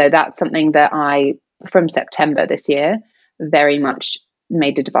 So that's something that I, from September this year, very much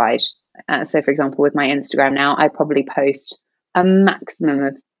made a divide. So for example, with my Instagram now, I probably post a maximum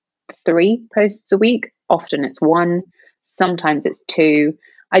of 3 posts a week. Often it's 1, sometimes it's 2.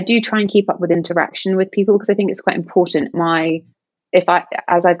 I do try and keep up with interaction with people, because I think it's quite important.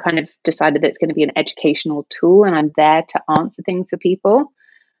 As I've kind of decided that it's going to be an educational tool and I'm there to answer things for people,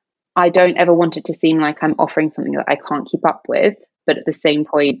 I don't ever want it to seem like I'm offering something that I can't keep up with. But at the same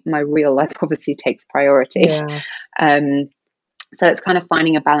point, my real life obviously takes priority. So it's kind of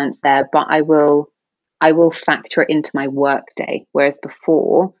finding a balance there, but I will factor it into my work day. Whereas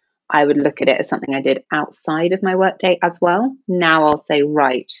before, I would look at it as something I did outside of my work day as well. Now I'll say,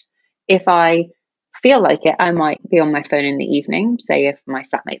 right, if I feel like it, I might be on my phone in the evening, say if my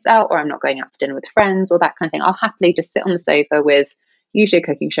flatmate's out or I'm not going out for dinner with friends or that kind of thing. I'll happily just sit on the sofa with usually a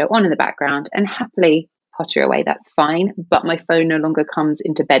cooking show on in the background and happily potter away. That's fine. But my phone no longer comes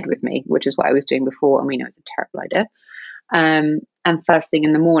into bed with me, which is what I was doing before. And we know it's a terrible idea. And first thing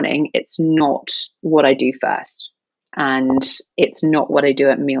in the morning, it's not what I do first, and it's not what I do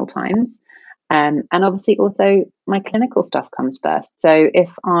at meal times. And obviously also my clinical stuff comes first. So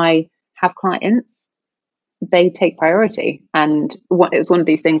if I have clients, they take priority. And it was one of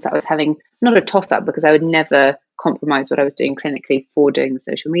these things that I was having, not a toss up, because I would never compromise what I was doing clinically for doing the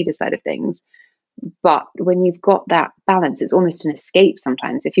social media side of things. But when you've got that balance, it's almost an escape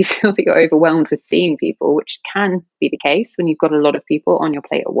sometimes. If you feel that you're overwhelmed with seeing people, which can be the case when you've got a lot of people on your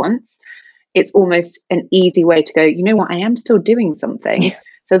plate at once, it's almost an easy way to go, you know what, I am still doing something.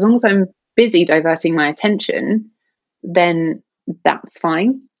 So as long as I'm busy diverting my attention, then that's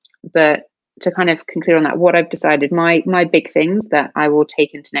fine. But to kind of conclude on that, what I've decided, my big things that I will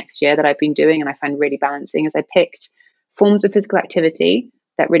take into next year that I've been doing and I find really balancing, is I picked forms of physical activity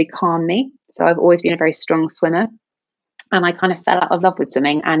that really calm me. So I've always been a very strong swimmer, and I kind of fell out of love with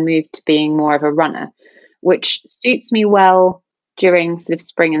swimming and moved to being more of a runner, which suits me well during sort of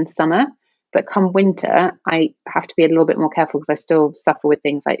spring and summer. But come winter, I have to be a little bit more careful, because I still suffer with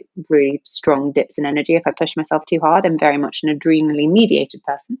things like really strong dips in energy if I push myself too hard. I'm very much an adrenally mediated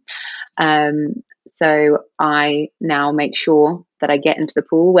person. So I now make sure that I get into the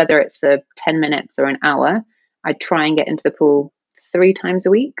pool, whether it's for 10 minutes or an hour. I try and get into the pool 3 times a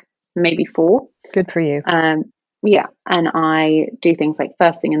week, maybe 4. Good for you. And I do things like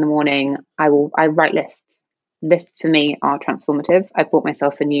first thing in the morning, I write lists. lists for me are transformative. I bought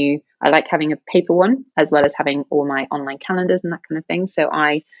myself I like having a paper one as well as having all my online calendars and that kind of thing. So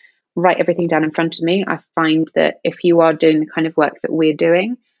I write everything down in front of me. I find that if you are doing the kind of work that we're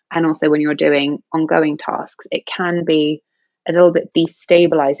doing, and also when you're doing ongoing tasks, it can be a little bit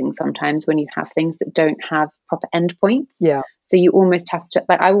destabilizing sometimes when you have things that don't have proper endpoints. Yeah. So you almost have to,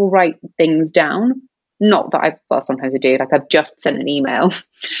 like, I will write things down. Not that sometimes I do, like I've just sent an email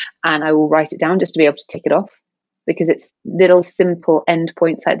and I will write it down just to be able to tick it off, because it's little simple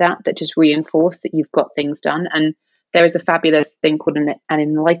endpoints like that that just reinforce that you've got things done. And there is a fabulous thing called an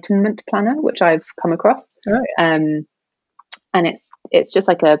enlightenment planner, which I've come across. Oh, yeah. And it's just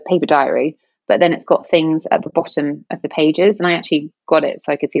like a paper diary, but then it's got things at the bottom of the pages. And I actually got it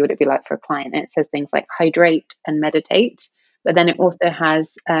so I could see what it'd be like for a client. And it says things like hydrate and meditate. But then it also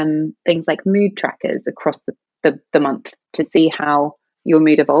has things like mood trackers across the month to see how your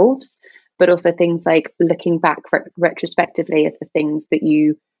mood evolves, but also things like looking back retrospectively at the things that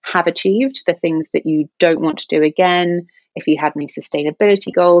you have achieved, the things that you don't want to do again, if you had any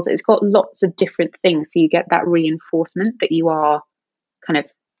sustainability goals. It's got lots of different things. So you get that reinforcement that you are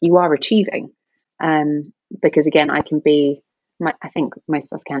achieving. Because again, I think most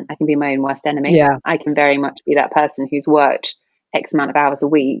of us I can be my own worst enemy. Yeah. I can very much be that person who's worked X amount of hours a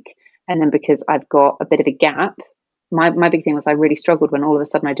week. And then because I've got a bit of a gap, my big thing was I really struggled when all of a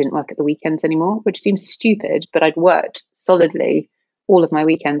sudden I didn't work at the weekends anymore, which seems stupid, but I'd worked solidly all of my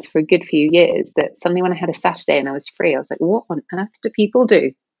weekends for a good few years, that suddenly when I had a Saturday and I was free, I was like, what on earth do people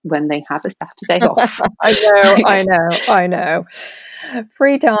do when they have a Saturday off? I know.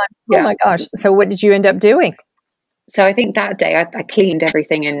 Free time. Yeah. Oh my gosh. So what did you end up doing? So I think that day I cleaned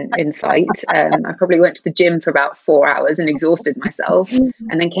everything in sight. I probably went to the gym for about 4 hours and exhausted myself,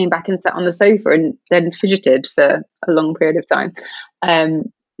 and then came back and sat on the sofa and then fidgeted for a long period of time.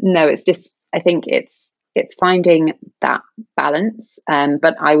 No, it's just, I think it's finding that balance.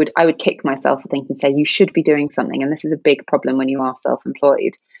 But I would kick myself for things and say you should be doing something. And this is a big problem when you are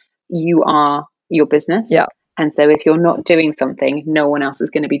self-employed. You are your business. Yeah. And so if you're not doing something, no one else is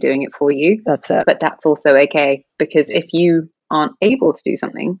going to be doing it for you. That's it. But that's also okay, because if you aren't able to do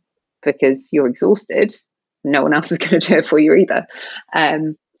something because you're exhausted, no one else is going to do it for you either.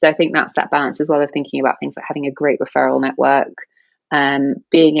 So I think that's that balance as well, of thinking about things like having a great referral network,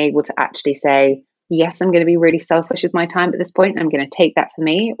 being able to actually say, yes, I'm going to be really selfish with my time at this point. I'm going to take that for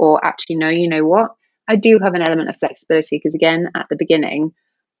me. Or actually, no, you know what? I do have an element of flexibility, because again, at the beginning,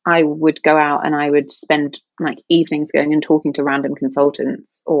 I would go out and I would spend like evenings going and talking to random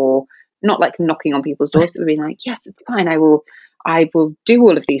consultants, or not like knocking on people's doors, but being like, yes, it's fine. I will do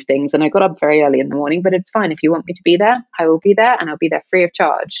all of these things. And I got up very early in the morning, but it's fine. If you want me to be there, I will be there, and I'll be there free of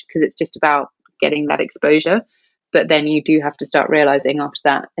charge, because it's just about getting that exposure. But then you do have to start realizing after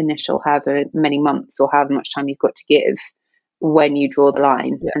that initial however many months or however much time you've got to give, when you draw the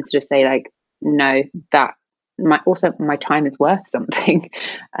line, and sort of say like, no, that my time is worth something.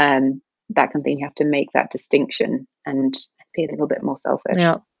 That kind of thing. You have to make that distinction and be a little bit more selfish.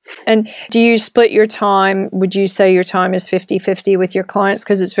 Yeah. And do you split your time? Would you say your time is 50-50 with your clients?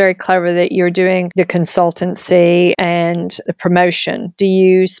 Because it's very clever that you're doing the consultancy and the promotion. Do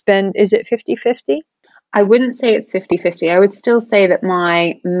you spend, is it 50-50? I wouldn't say it's 50-50. I would still say that now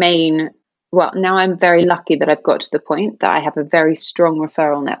I'm very lucky that I've got to the point that I have a very strong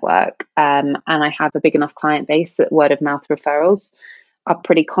referral network, and I have a big enough client base that word of mouth referrals are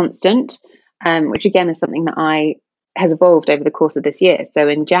pretty constant, which again is something that has evolved over the course of this year. So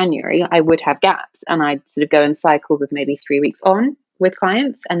in January, I would have gaps, and I'd sort of go in cycles of maybe 3 weeks on with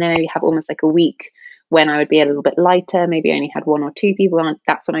clients, and then maybe have almost like a week when I would be a little bit lighter, maybe only had 1 or 2 people, and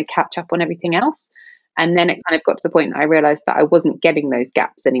that's when I catch up on everything else. And then it kind of got to the point that I realized that I wasn't getting those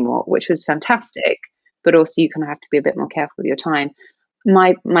gaps anymore, which was fantastic. But also you kind of have to be a bit more careful with your time.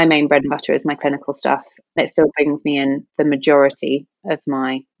 My main bread and butter is my clinical stuff. It still brings me in the majority of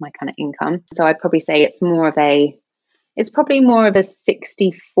my kind of income. So I'd probably say it's probably more of a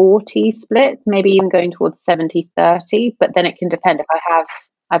 60-40 split, maybe even going towards 70-30. But then it can depend. If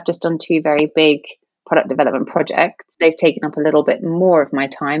I've just done 2 very big product development projects, they've taken up a little bit more of my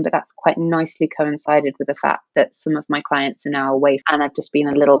time, but that's quite nicely coincided with the fact that some of my clients are now away, and I've just been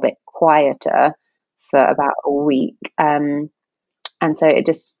a little bit quieter for about a week. And so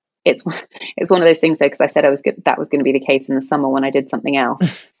it's one of those things though, because I said that was going to be the case in the summer when I did something else.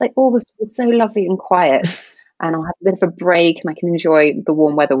 It's like August was so lovely and quiet, and I'll have a bit of a break and I can enjoy the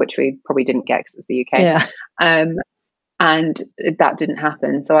warm weather, which we probably didn't get because it was the UK. Yeah. And that didn't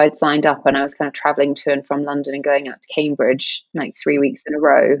happen. So I'd signed up and I was kind of traveling to and from London and going out to Cambridge like 3 weeks in a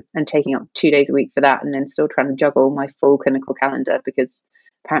row and taking up 2 days a week for that, and then still trying to juggle my full clinical calendar, because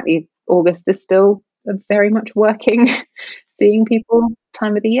apparently August is still very much working, seeing people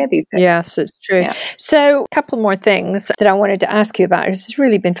time of the year these days. Yes, it's true. Yeah. So a couple more things that I wanted to ask you about. It's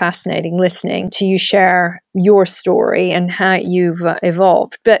really been fascinating listening to you share your story and how you've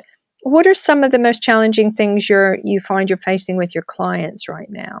evolved. But what are some of the most challenging things you find you're facing with your clients right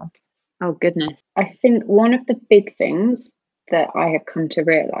now? Oh, goodness. I think one of the big things that I have come to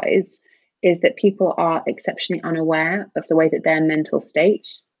realize is that people are exceptionally unaware of the way that their mental state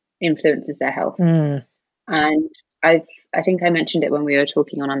influences their health. And I think I mentioned it when we were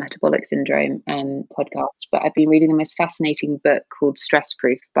talking on our metabolic syndrome podcast, but I've been reading the most fascinating book called Stress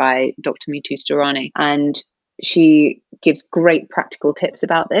Proof by Dr. Mitu Storani. And she gives great practical tips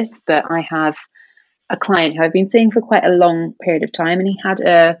about this. But I have a client who I've been seeing for quite a long period of time, and he had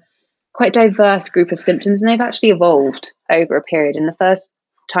a quite diverse group of symptoms, and they've actually evolved over a period. And the first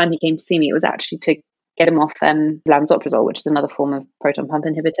time he came to see me, it was actually to get him off lansoprazole, which is another form of proton pump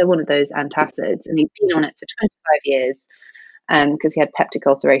inhibitor, one of those antacids. And he'd been on it for 25 years because he had peptic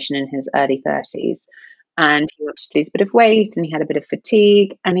ulceration in his early 30s. And he wanted to lose a bit of weight, and he had a bit of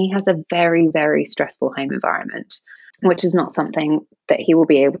fatigue, and he has a very, very stressful home environment, which is not something that he will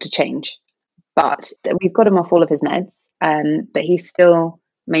be able to change. But we've got him off all of his meds, but he still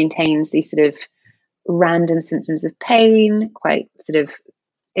maintains these sort of random symptoms of pain, quite sort of,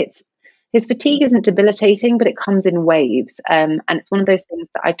 his fatigue isn't debilitating, but it comes in waves. And it's one of those things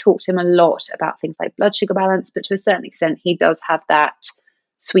that I talk to him a lot about, things like blood sugar balance, but to a certain extent, he does have that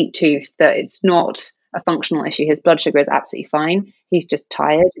sweet tooth that it's not a functional issue. His blood sugar is absolutely fine. He's just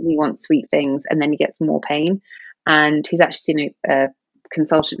tired and he wants sweet things, and then he gets more pain. And he's actually seen a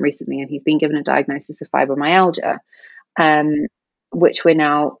consultant recently, and he's been given a diagnosis of fibromyalgia, which we're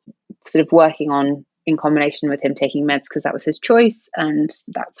now sort of working on in combination with him taking meds, because that was his choice, and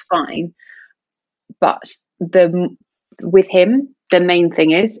that's fine. But with him, the main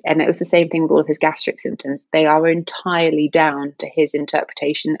thing is, and it was the same thing with all of his gastric symptoms, they are entirely down to his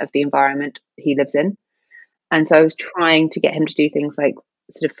interpretation of the environment he lives in. And so I was trying to get him to do things like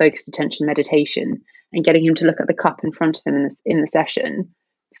sort of focused attention meditation, and getting him to look at the cup in front of him in the session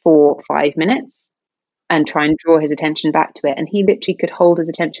for 5 minutes and try and draw his attention back to it. And he literally could hold his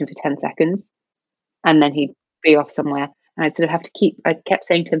attention for 10 seconds and then he'd be off somewhere. And I'd sort of have to I kept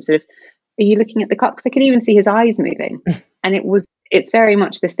saying to him sort of, are you looking at the cup? Because I could even see his eyes moving. And it's very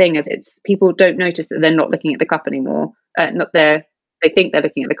much this thing of, people don't notice that they're not looking at the cup anymore. They think they're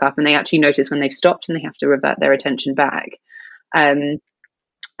looking at the cup, and they actually notice when they've stopped and they have to revert their attention back. And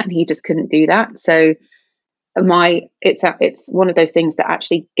he just couldn't do that. So it's one of those things that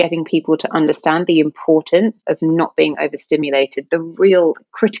actually getting people to understand the importance of not being overstimulated, the real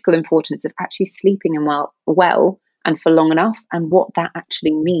critical importance of actually sleeping and well and for long enough, and what that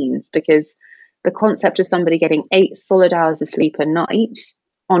actually means. Because the concept of somebody getting 8 solid hours of sleep a night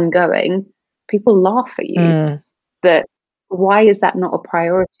ongoing, people laugh at you. But why is that not a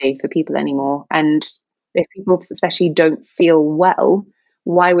priority for people anymore? And if people especially don't feel well,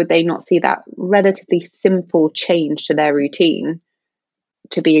 why would they not see that relatively simple change to their routine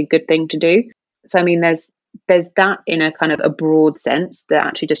to be a good thing to do? So, I mean, there's that in a kind of a broad sense, that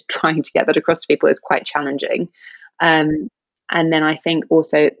actually just trying to get that across to people is quite challenging. And then I think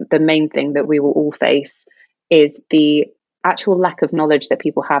also the main thing that we will all face is the actual lack of knowledge that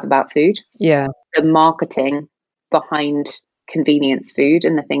people have about food. Yeah. The marketing behind convenience food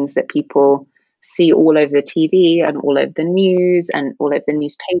and the things that people see all over the TV and all over the news and all over the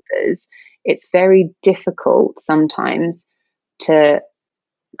newspapers. It's very difficult sometimes to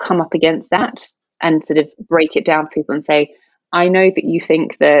come up against that and sort of break it down for people and say, I know that you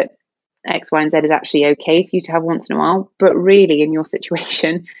think that X, Y, and Z is actually okay for you to have once in a while, but really in your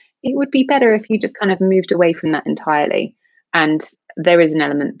situation, it would be better if you just kind of moved away from that entirely. And there is an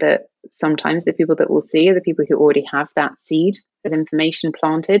element that sometimes the people that we'll see are the people who already have that seed of information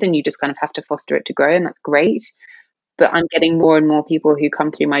planted, and you just kind of have to foster it to grow, and that's great. But I'm getting more and more people who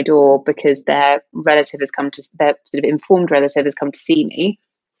come through my door because their sort of informed relative has come to see me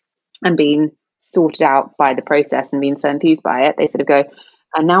and been sorted out by the process and been so enthused by it. They sort of go,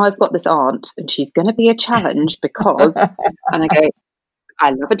 and now I've got this aunt and she's going to be a challenge because, and I go,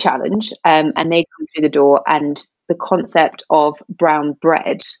 I love a challenge. And they come through the door, and the concept of brown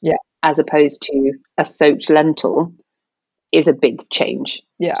bread, as opposed to a soaked lentil, is a big change.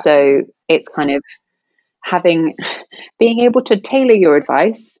 Yeah. So it's kind of being able to tailor your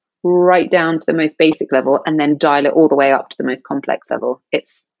advice right down to the most basic level and then dial it all the way up to the most complex level.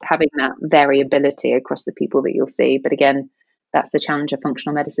 It's having that variability across the people that you'll see. But again, that's the challenge of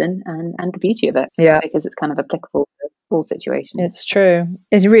functional medicine and the beauty of it. Yeah. Because it's kind of applicable to all situations. It's true.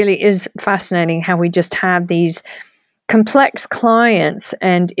 It really is fascinating how we just have these complex clients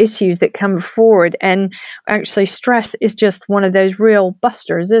and issues that come forward. And actually, stress is just one of those real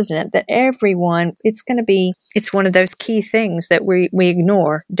busters, isn't it? That everyone, it's one of those key things that we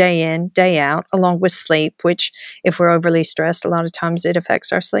ignore day in, day out, along with sleep, which if we're overly stressed, a lot of times it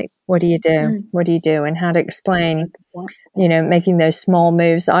affects our sleep. What do you do? What do you do? And how to explain, making those small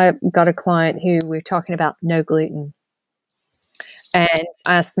moves. I got a client who we were talking about no gluten, and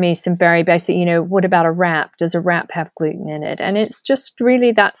asked me some very basic, what about a wrap? Does a wrap have gluten in it? And it's just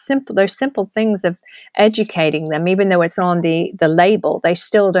really that simple. Those simple things of educating them, even though it's on the label, they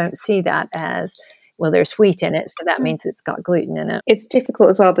still don't see that as, well, there's wheat in it, so that means it's got gluten in it. It's difficult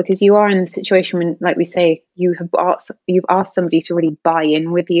as well because you are in the situation when, like we say, you've asked somebody to really buy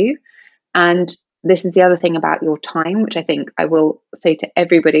in with you. And this is the other thing about your time, which I think I will say to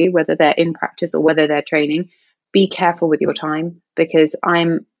everybody, whether they're in practice or whether they're training, be careful with your time, because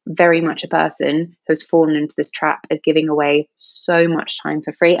I'm very much a person who's fallen into this trap of giving away so much time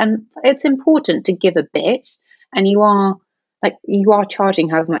for free. And it's important to give a bit, and you are charging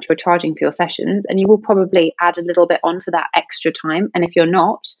however much you're charging for your sessions, and you will probably add a little bit on for that extra time. And if you're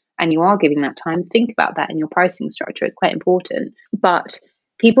not, and you are giving that time, think about that in your pricing structure. It's quite important. But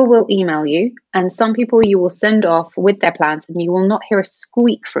people will email you, and some people you will send off with their plans and you will not hear a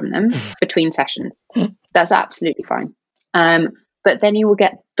squeak from them between sessions. That's absolutely fine. But then you will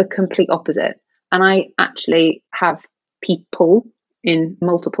get the complete opposite. And I actually have people in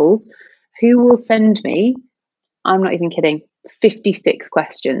multiples who will send me, I'm not even kidding, 56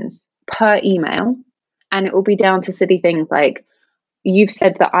 questions per email. And it will be down to silly things like, you've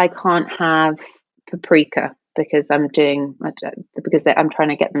said that I can't have paprika because I'm trying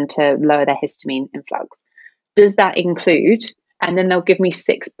to get them to lower their histamine influx. Does that include? And then they'll give me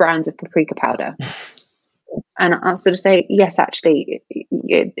 6 brands of paprika powder. And I'll sort of say, yes, actually,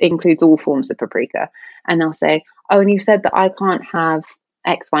 it includes all forms of paprika. And they'll say, oh, and you said that I can't have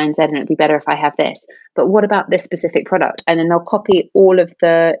X, Y, and Z, and it'd be better if I have this. But what about this specific product? And then they'll copy all of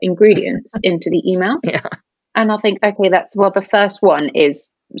the ingredients into the email. Yeah. And I'll think, okay, the first one is,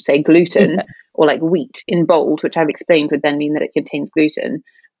 say, gluten or like wheat in bold, which I've explained would then mean that it contains gluten.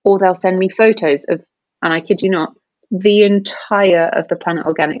 Or they'll send me photos of, and I kid you not, the entire of the Planet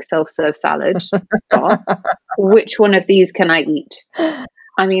Organic self-serve salad bar. Which one of these can I eat?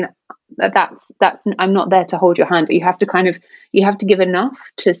 I mean, that's I'm not there to hold your hand, but you have to give enough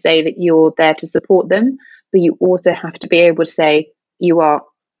to say that you're there to support them, but you also have to be able to say you are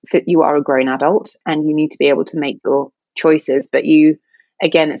a grown adult and you need to be able to make your choices. But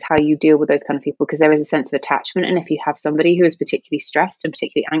again, it's how you deal with those kind of people, because there is a sense of attachment. And if you have somebody who is particularly stressed and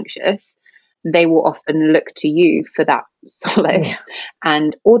particularly anxious, they will often look to you for that solace,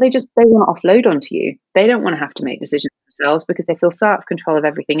 or they want to offload onto you. They don't want to have to make decisions themselves because they feel so out of control of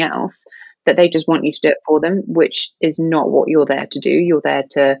everything else that they just want you to do it for them, which is not what you're there to do. You're there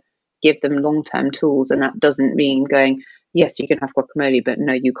to give them long-term tools, and that doesn't mean going, yes, you can have guacamole, but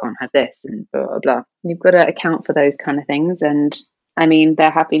no, you can't have this, and blah, blah, blah. You've got to account for those kind of things. And I mean, there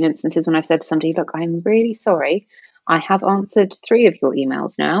have been instances when I've said to somebody, look, I'm really sorry, I have answered 3 of your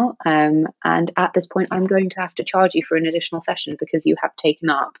emails now. And at this point, I'm going to have to charge you for an additional session because you have taken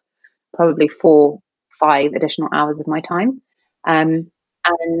up probably 4-5 additional hours of my time. And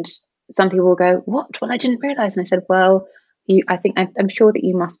some people will go, what? Well, I didn't realize. And I said, well, I'm sure that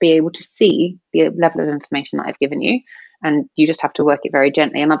you must be able to see the level of information that I've given you, and you just have to work it very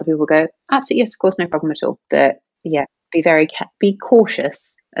gently. And other people will go, absolutely, yes, of course, no problem at all. But yeah, be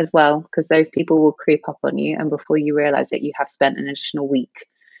cautious as well, because those people will creep up on you, and before you realize it, you have spent an additional week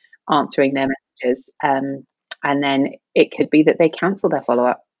answering their messages, and then it could be that they cancel their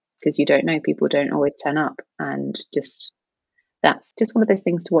follow-up because you don't know, people don't always turn up, and that's just one of those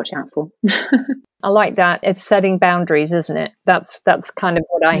things to watch out for. I like that. It's setting boundaries, isn't it? That's kind of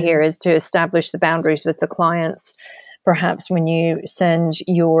what I hear, is to establish the boundaries with the clients. Perhaps when you send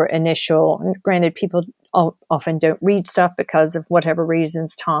your initial, granted, people often don't read stuff because of whatever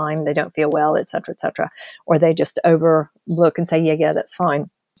reasons, time, they don't feel well, et cetera, or they just overlook and say, yeah, that's fine.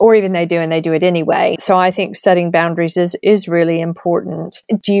 Or even they do, and they do it anyway. So I think setting boundaries is really important.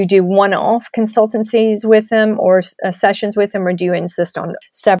 Do you do one-off consultancies with them or sessions with them, or do you insist on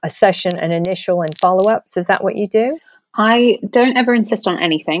a session, an initial and follow-ups? Is that what you do? I don't ever insist on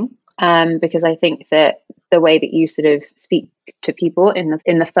anything, because I think that the way that you sort of speak to people in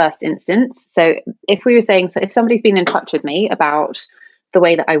the first instance. So if somebody's been in touch with me about the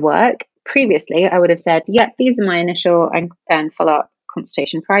way that I work previously, I would have said, yeah, these are my initial and follow-up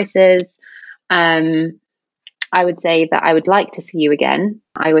consultation prices. I would say that I would like to see you again.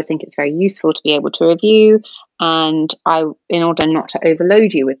 I always think it's very useful to be able to review. And in order not to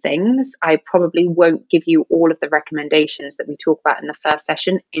overload you with things, I probably won't give you all of the recommendations that we talk about in the first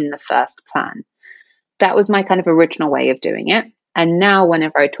session in the first plan. That was my kind of original way of doing it. And now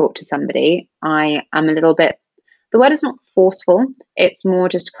whenever I talk to somebody, I am a little bit, the word is not forceful. It's more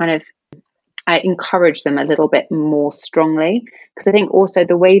just kind of, I encourage them a little bit more strongly, because I think also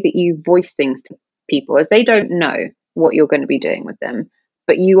the way that you voice things to people is they don't know what you're going to be doing with them,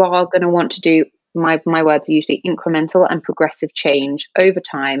 but you are going to want to do, my words are usually incremental and progressive change over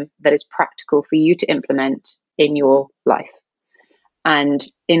time that is practical for you to implement in your life. And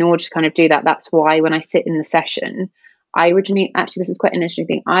in order to kind of do that, that's why when I sit in the session, this is quite an interesting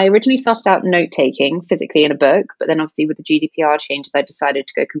thing. I originally started out note taking physically in a book, but then obviously with the GDPR changes, I decided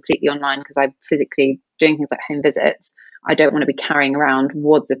to go completely online because I'm physically doing things like home visits. I don't want to be carrying around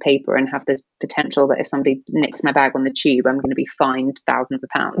wads of paper and have this potential that if somebody nicks my bag on the tube, I'm going to be fined thousands of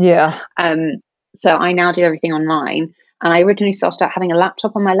pounds. Yeah. So I now do everything online. And I originally started out having a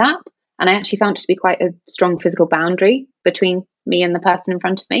laptop on my lap, and I actually found it to be quite a strong physical boundary between me and the person in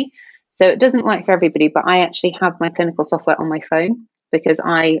front of me. So it doesn't work for everybody, but I actually have my clinical software on my phone because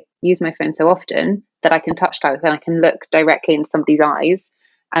I use my phone so often that I can touch type and I can look directly into somebody's eyes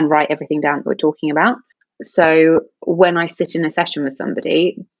and write everything down that we're talking about. So when I sit in a session with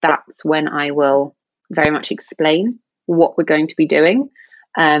somebody, that's when I will very much explain what we're going to be doing,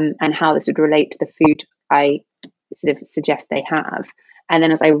 and how this would relate to the food I sort of suggest they have. And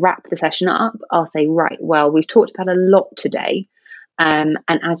then as I wrap the session up, I'll say, right, well, we've talked about a lot today. And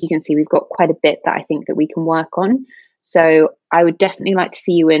as you can see, we've got quite a bit that I think that we can work on. So I would definitely like to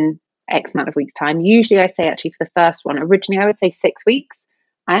see you in X amount of weeks' time. Usually I say actually for the first one, originally I would say 6 weeks.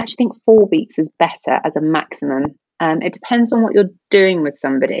 I actually think 4 weeks is better as a maximum. It depends on what you're doing with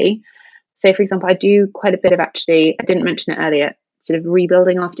somebody. So for example, I do quite a bit of I didn't mention it earlier, sort of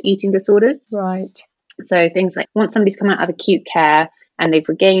rebuilding after eating disorders. Right. So things like once somebody's come out of acute care and they've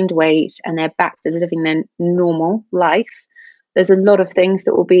regained weight and they're back to living their normal life, there's a lot of things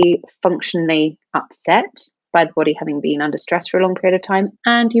that will be functionally upset by the body having been under stress for a long period of time.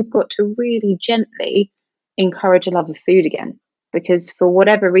 And you've got to really gently encourage a love of food again, because for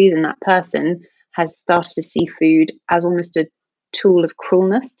whatever reason, that person has started to see food as almost a tool of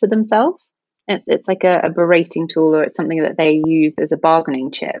cruelness to themselves. It's like a berating tool, or it's something that they use as a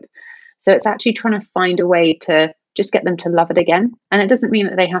bargaining chip. So it's actually trying to find a way to just get them to love it again. And it doesn't mean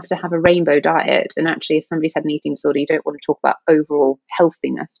that they have to have a rainbow diet. And actually, if somebody's had an eating disorder, you don't want to talk about overall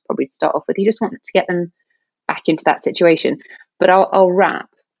healthiness, probably to start off with. You just want to get them back into that situation. But I'll wrap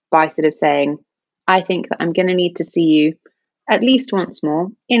by sort of saying, I think that I'm going to need to see you at least once more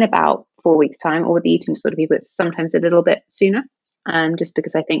in about 4 weeks' time, or with the eating disorder people, it's sometimes a little bit sooner. Just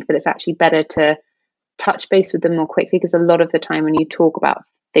because I think that it's actually better to touch base with them more quickly, because a lot of the time when you talk about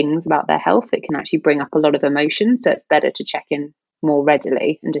things about their health, it can actually bring up a lot of emotion. So it's better to check in more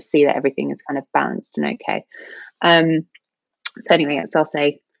readily and just see that everything is kind of balanced and okay. So anyway, so I'll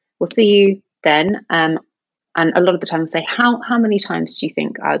say, we'll see you then. And a lot of the time I say, how many times do you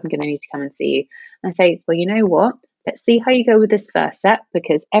think I'm going to need to come and see you? And I say, well, you know what? Let's see how you go with this first set,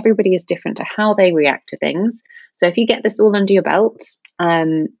 because everybody is different to how they react to things. So if you get this all under your belt,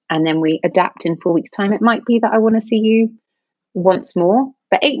 and then we adapt in 4 weeks' time, it might be that I want to see you once more,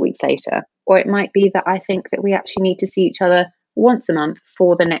 but 8 weeks later. Or it might be that I think that we actually need to see each other once a month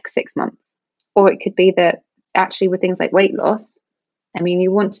for the next 6 months. Or it could be that actually with things like weight loss, I mean,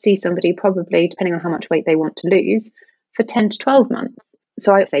 you want to see somebody probably, depending on how much weight they want to lose, for 10 to 12 months.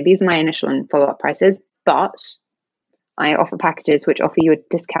 So I would say these are my initial and follow-up prices, but I offer packages which offer you a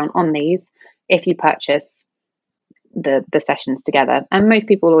discount on these if you purchase the sessions together. And most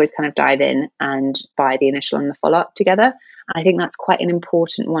people always kind of dive in and buy the initial and the follow-up together. And I think that's quite an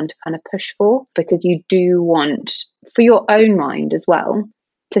important one to kind of push for, because you do want, for your own mind as well,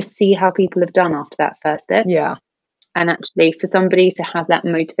 to see how people have done after that first bit. Yeah. And actually for somebody to have that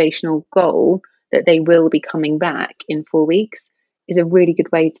motivational goal that they will be coming back in 4 weeks is a really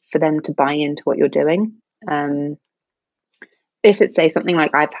good way for them to buy into what you're doing. If it's, say, something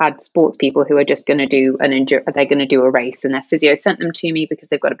like I've had sports people who are just going to do they're going to do a race, and their physio sent them to me because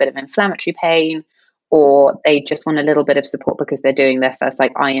they've got a bit of inflammatory pain, or they just want a little bit of support because they're doing their first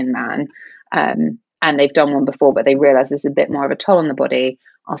like Ironman, and they've done one before, but they realize there's a bit more of a toll on the body.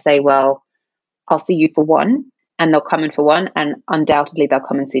 I'll say, well, I'll see you for one, and they'll come in for one, and undoubtedly they'll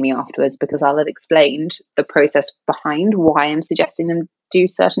come and see me afterwards, because I'll have explained the process behind why I'm suggesting them do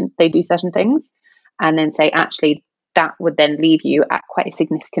certain things, and then say, actually, that would then leave you at quite a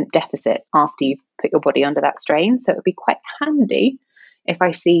significant deficit after you've put your body under that strain. So it would be quite handy if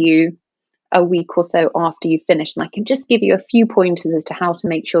I see you a week or so after you've finished, and I can just give you a few pointers as to how to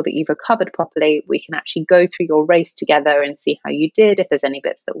make sure that you've recovered properly. We can actually go through your race together and see how you did, if there's any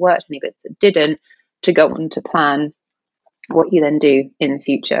bits that worked, any bits that didn't, to go on to plan what you then do in the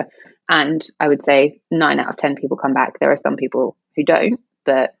future. And I would say 9 out of 10 people come back. There are some people who don't,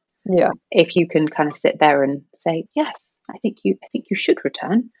 but if you can kind of sit there and say, yes, I think you should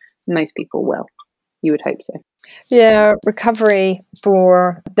return, most people will. You would hope so. Yeah, recovery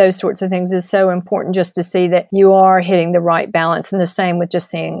for those sorts of things is so important, just to see that you are hitting the right balance. And the same with just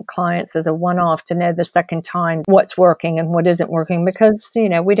seeing clients as a one-off, to know the second time what's working and what isn't working, because,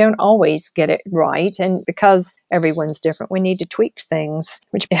 we don't always get it right. And because everyone's different, we need to tweak things,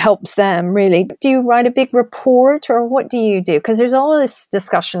 which helps them really. Do you write a big report, or what do you do? Because there's all this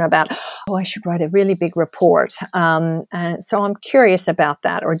discussion about, I should write a really big report. And so I'm curious about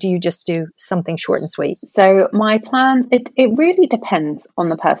that. Or do you just do something short and sweet? So my plans, it really depends on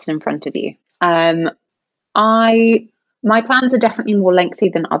the person in front of you. My plans are definitely more lengthy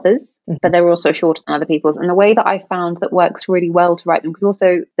than others, but they're also shorter than other people's. And the way that I found that works really well to write them, because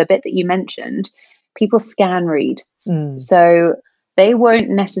also the bit that you mentioned, people scan read. So they won't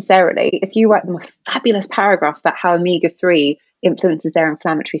necessarily, if you write them a fabulous paragraph about how omega-3 influences their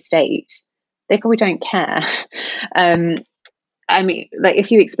inflammatory state, they probably don't care. I mean, like,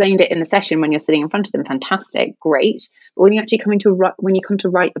 if you explained it in the session when you're sitting in front of them, fantastic, great. But when you actually come to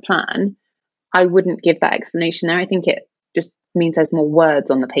write the plan, I wouldn't give that explanation there. I think it just means there's more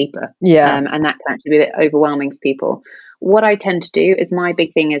words on the paper. And that can actually be a bit overwhelming to people. What I tend to do is, my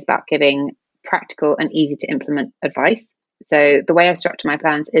big thing is about giving practical and easy to implement advice. So the way I structure my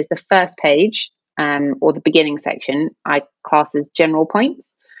plans is the first page, or the beginning section, I class as general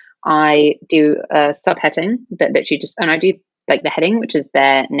points. I do a subheading that literally just, and I do like the heading, which is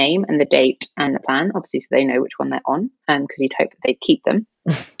their name and the date and the plan, obviously, so they know which one they're on, because you'd hope that they'd keep them.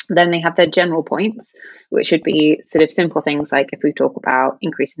 Then they have their general points, which should be sort of simple things like, if we talk about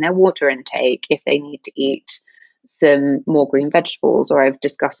increasing their water intake, if they need to eat some more green vegetables, or I've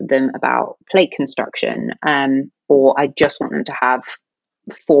discussed with them about plate construction, or I just want them to have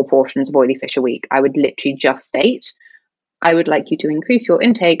 4 portions of oily fish a week, I would literally just state, I would like you to increase your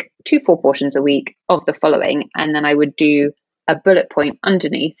intake to 4 portions a week of the following. And then I would do a bullet point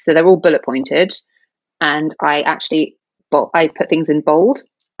underneath. So they're all bullet pointed. And I put things in bold,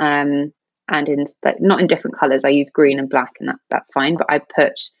 and in, not in different colors. I use green and black, and that's fine. But I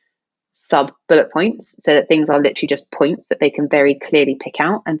put sub bullet points so that things are literally just points that they can very clearly pick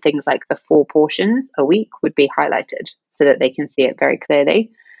out. And things like the 4 portions a week would be highlighted so that they can see it very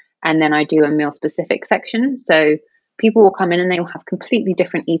clearly. And then I do a meal specific section. So people will come in and they will have completely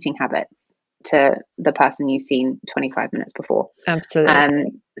different eating habits to the person you've seen 25 minutes before.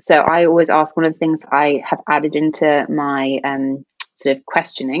 Absolutely. So I always ask, one of the things I have added into my sort of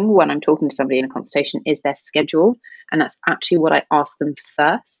questioning when I'm talking to somebody in a consultation is their schedule. And that's actually what I ask them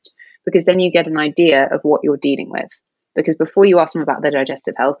first, because then you get an idea of what you're dealing with. Because before you ask them about their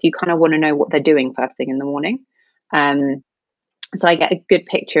digestive health, you kind of want to know what they're doing first thing in the morning. So I get a good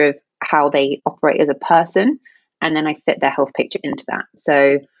picture of how they operate as a person, and then I fit their health picture into that.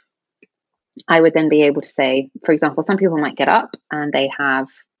 So I would then be able to say, for example, some people might get up and they have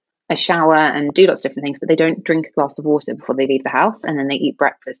a shower and do lots of different things, but they don't drink a glass of water before they leave the house, and then they eat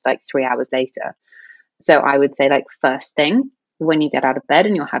breakfast like 3 hours later. So I would say, like, first thing, when you get out of bed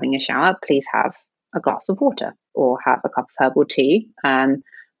and you're having a shower, please have a glass of water or have a cup of herbal tea.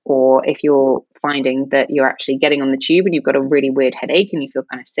 Or if you're finding that you're actually getting on the tube and you've got a really weird headache and you feel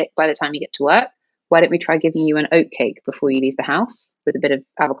kind of sick by the time you get to work, why don't we try giving you an oat cake before you leave the house with a bit of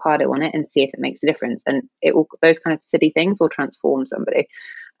avocado on it and see if it makes a difference? And those kind of silly things will transform somebody.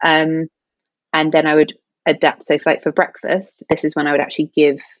 And then I would adapt. So for breakfast, this is when I would actually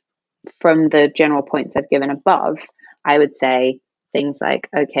give, from the general points I've given above, I would say things like,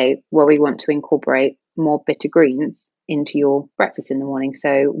 okay, well, we want to incorporate more bitter greens into your breakfast in the morning.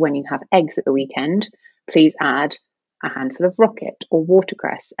 So when you have eggs at the weekend, please add a handful of rocket or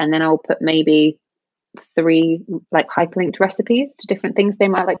watercress. And then I'll put maybe 3 like hyperlinked recipes to different things they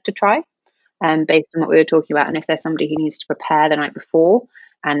might like to try, based on what we were talking about. And if there's somebody who needs to prepare the night before,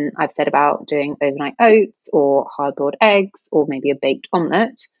 and I've said about doing overnight oats or hard-boiled eggs or maybe a baked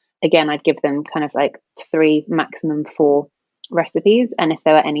omelette, again, I'd give them kind of like 3, maximum 4 recipes. And if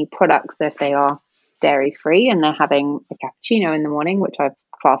there are any products, so if they are dairy-free and they're having a cappuccino in the morning, which I've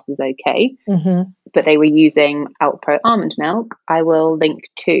classed as okay, but they were using Alpro almond milk, I will link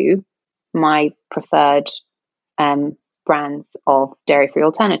to my preferred brands of dairy-free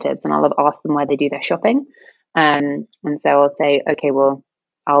alternatives, and I'll have asked them where they do their shopping. And so I'll say, okay, well,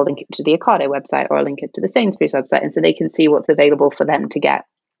 I'll link it to the Ocado website, or I'll link it to the Sainsbury's website, and so they can see what's available for them to get.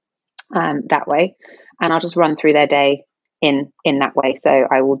 that way. And I'll just run through their day in that way. So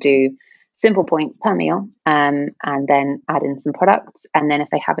I will do simple points per meal, and then add in some products. And then if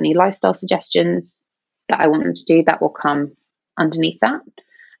they have any lifestyle suggestions that I want them to do, that will come underneath that.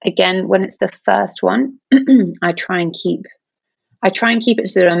 Again, when it's the first one, I try and keep it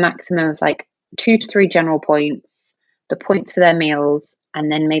to a maximum of like 2 to 3 general points, the points for their meals,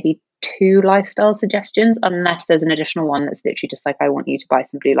 and then maybe 2 lifestyle suggestions, unless there's an additional one that's literally just like, I want you to buy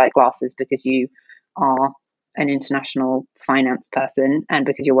some blue light glasses because you are an international finance person, and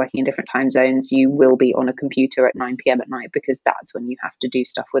because you're working in different time zones, you will be on a computer at 9 p.m. at night because that's when you have to do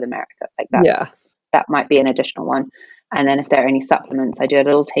stuff with America. Like that might be an additional one. And then if there are any supplements, I do a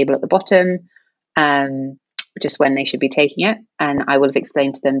little table at the bottom, just when they should be taking it. And I will have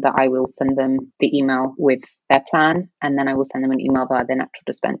explained to them that I will send them the email with their plan, and then I will send them an email via the Natural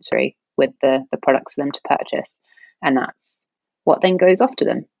Dispensary with the products for them to purchase. And that's what then goes off to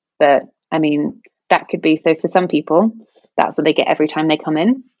them. But I mean, that could be, so for some people, that's what they get every time they come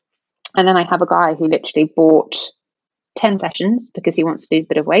in. And then I have a guy who literally bought 10 sessions because he wants to lose a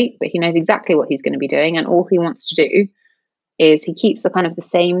bit of weight, but he knows exactly what he's going to be doing. And all he wants to do is he keeps the kind of the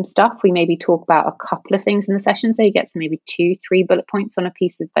same stuff. We maybe talk about a couple of things in the session. So he gets maybe 2-3 bullet points on a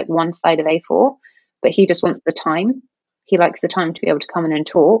piece of like one side of A4, but he just wants the time. He likes the time to be able to come in and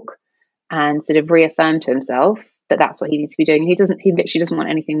talk and sort of reaffirm to himself that that's what he needs to be doing. He literally doesn't want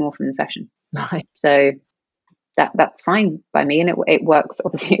anything more from the session. Right. So that's fine by me. And it works.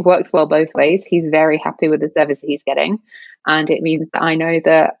 Obviously it works well both ways. He's very happy with the service that he's getting. And it means that I know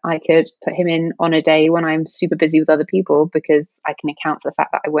that I could put him in on a day when I'm super busy with other people, because I can account for the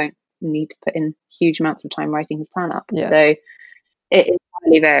fact that I won't need to put in huge amounts of time writing his plan up. Yeah. So it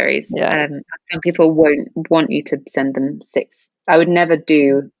entirely varies. Yeah. Some people won't want you to send them 6. I would never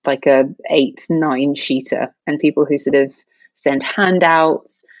do like a 8-9 sheeter. And people who sort of send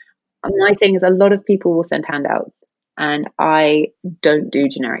handouts. My thing is, a lot of people will send handouts, and I don't do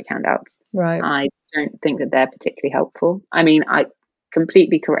generic handouts. Right. I don't think that they're particularly helpful. I mean, I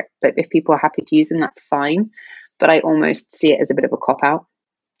completely correct, but if people are happy to use them, that's fine. But I almost see it as a bit of a cop-out,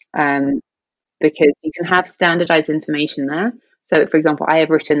 because you can have standardized information there. So, for example, I have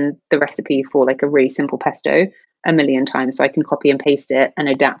written the recipe for like a really simple pesto a million times, so I can copy and paste it and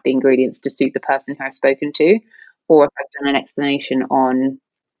adapt the ingredients to suit the person who I've spoken to. Or if I've done an explanation on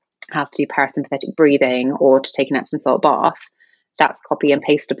how to do parasympathetic breathing or to take an Epsom salt bath, that's copy and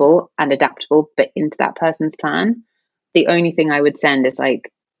pastable and adaptable, but into that person's plan. The only thing I would send is like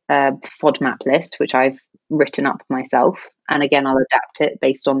a FODMAP list, which I've written up myself. And again, I'll adapt it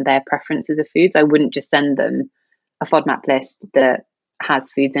based on their preferences of foods. I wouldn't just send them a FODMAP list that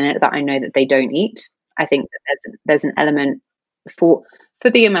has foods in it that I know that they don't eat. I think that there's an element for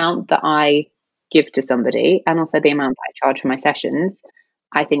the amount that I give to somebody, and also the amount that I charge for my sessions.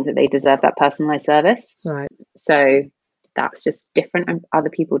 I think that they deserve that personalized service. Right. So that's just different. And other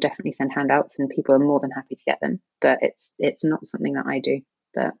people definitely send handouts, and people are more than happy to get them. But it's not something that I do.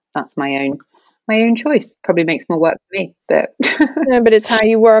 But that's my own choice. Probably makes more work for me. But no, but it's how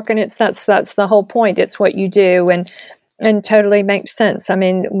you work, and that's the whole point. It's what you do, and totally makes sense. I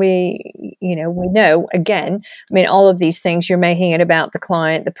mean, we know, again, I mean, all of these things, you're making it about the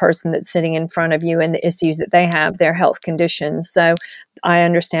client, the person that's sitting in front of you, and the issues that they have, their health conditions. So I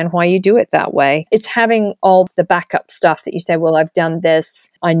understand why you do it that way. It's having all the backup stuff that you say, well, I've done this.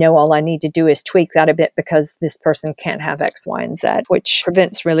 I know all I need to do is tweak that a bit because this person can't have X, Y, and Z, which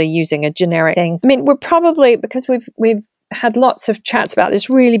prevents really using a generic thing. I mean, we're probably, because we've had lots of chats about this,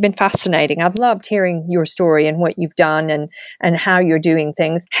 really been fascinating. I've loved hearing your story and what you've done and how you're doing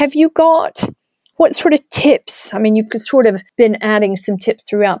things. Have you got, what sort of tips? I mean, you've sort of been adding some tips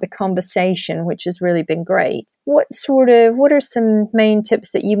throughout the conversation, which has really been great. What are some main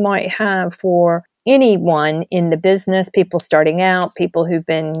tips that you might have for anyone in the business, people starting out, people who've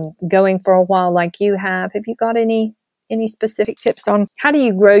been going for a while like you have? Have you got any specific tips on how do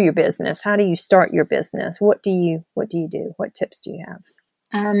you grow your business? How do you start your business? What do you do? What tips do you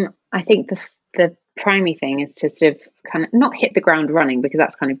have? I think the primary thing is to sort of kind of not hit the ground running, because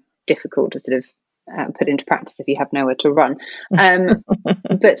that's kind of difficult to sort of put into practice if you have nowhere to run.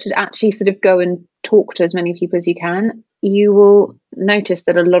 But to actually sort of go and talk to as many people as you can. You will notice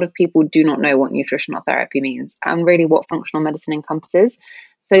that a lot of people do not know what nutritional therapy means and really what functional medicine encompasses.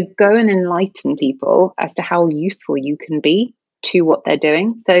 So go and enlighten people as to how useful you can be to what they're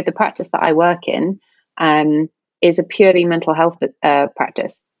doing. So the practice that I work in is a purely mental health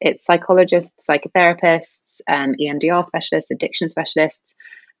practice. It's psychologists, psychotherapists, EMDR specialists, addiction specialists.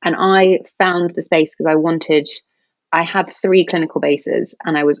 And I found the space because I had 3 clinical bases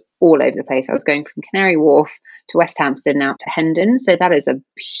and I was all over the place. I was going from Canary Wharf to West Hampstead and out to Hendon. So that is a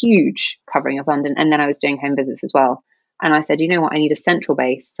huge covering of London. And then I was doing home visits as well. And I said, you know what, I need a central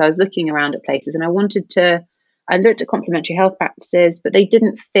base. So I was looking around at places and I looked at complementary health practices, but they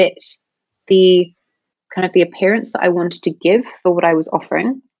didn't fit the kind of the appearance that I wanted to give for what I was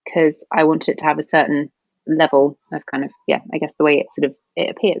offering, because I wanted it to have a certain level of kind of, I guess the way it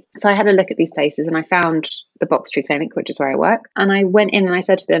appears. So I had a look at these places and I found the Box Tree Clinic, which is where I work. And I went in and I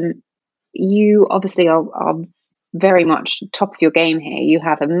said to them, you obviously are very much top of your game here. You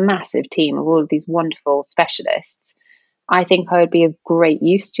have a massive team of all of these wonderful specialists. I think I would be of great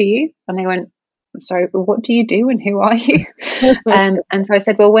use to you. And they went, sorry, what do you do and who are you? And so I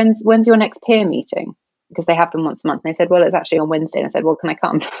said, well, when's your next peer meeting? Because they have them once a month. And they said, well, it's actually on Wednesday. And I said, well, can I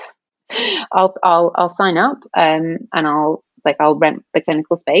come? I'll sign up and I'll rent the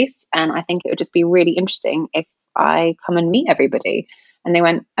clinical space. And I think it would just be really interesting if I come and meet everybody. And they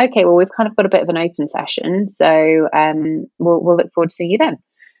went, okay, well, we've kind of got a bit of an open session. So we'll look forward to seeing you then.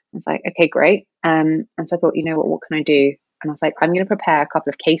 I was like, okay, great. And so I thought, you know what can I do? And I was like, I'm going to prepare a couple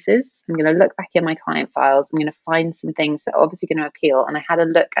of cases. I'm going to look back in my client files. I'm going to find some things that are obviously going to appeal. And I had a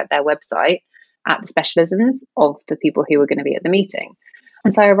look at their website at the specialisms of the people who were going to be at the meeting.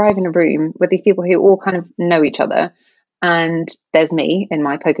 And so I arrive in a room with these people who all kind of know each other. And there's me in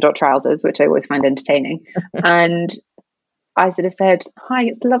my polka dot trousers, which I always find entertaining. And I sort of said, hi,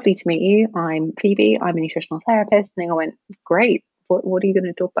 it's lovely to meet you. I'm Phoebe. I'm a nutritional therapist. And they all went, great. What are you going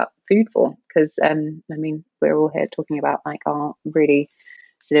to talk about food for? Because, we're all here talking about like our really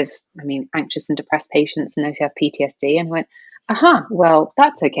anxious and depressed patients and those who have PTSD. And I went, well,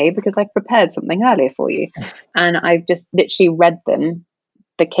 that's okay because I've prepared something earlier for you. And I've just literally read them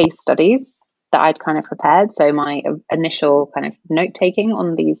the case studies that I'd kind of prepared. So my initial kind of note taking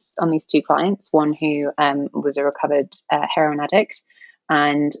on these two clients, one who was a recovered heroin addict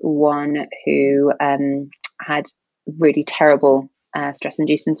and one who had really terrible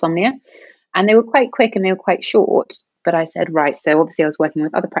stress-induced insomnia. And they were quite quick and they were quite short. But I said, right, so obviously I was working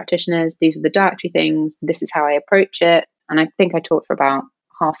with other practitioners. These are the dietary things. This is how I approach it. And I think I talked for about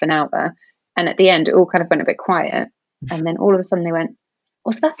half an hour. And at the end, it all kind of went a bit quiet. And then all of a sudden they went,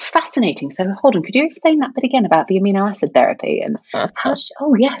 oh, so that's fascinating. So hold on, could you explain that bit again about the amino acid therapy? And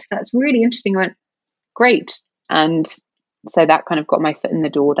oh, yes, that's really interesting. I went, great. And so that kind of got my foot in the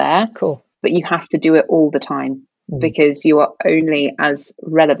door there. Cool. But you have to do it all the time because you are only as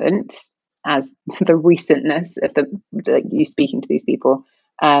relevant as the recentness of you speaking to these people.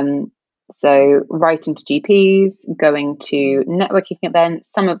 So writing to GPs, going to networking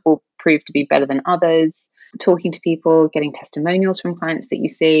events, some of will prove to be better than others, talking to people, getting testimonials from clients that you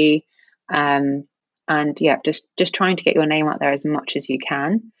see. Just trying to get your name out there as much as you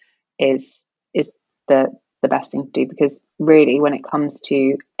can is the best thing to do, because really when it comes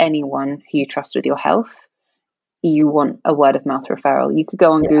to anyone who you trust with your health, you want a word of mouth referral. You could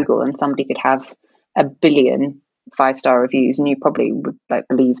go on Google and somebody could have 1 billion 5-star reviews and you probably would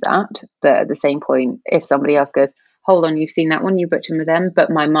believe that. But at the same point, if somebody else goes, hold on, you've seen that one, you booked in with them, but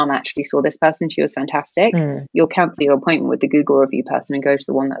my mum actually saw this person, she was fantastic. You'll cancel your appointment with the Google review person and go to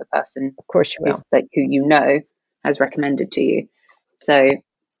the one that the person, of course, you will, who you know has recommended to you. So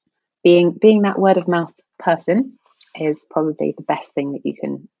being that word of mouth person is probably the best thing that you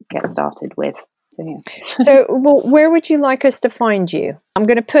can get started with. So, where would you like us to find you? I'm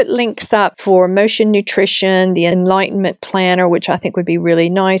going to put links up for Motion Nutrition, the Enlightenment Planner, which I think would be really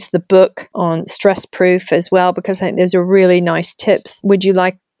nice, the book on stress proof as well, because I think those are really nice tips. Would you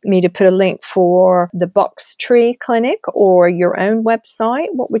like me to put a link for the Box Tree Clinic or your own website?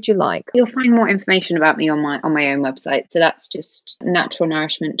 What would you like? You'll find more information about me on my own website. So that's just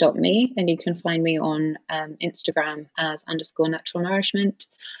naturalnourishment.me, and you can find me on Instagram as _naturalnourishment.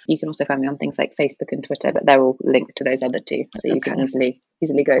 You can also find me on things like Facebook and Twitter, but they're all linked to those other two, so you can easily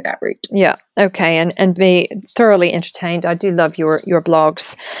go that route. Yeah. Okay. And be thoroughly entertained. I do love your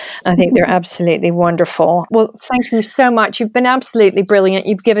blogs. I think they're absolutely wonderful. Well, thank you so much. You've been absolutely brilliant.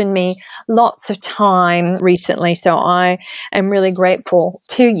 You've given me lots of time recently. So I am really grateful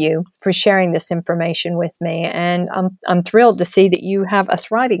to you for sharing this information with me. And I'm thrilled to see that you have a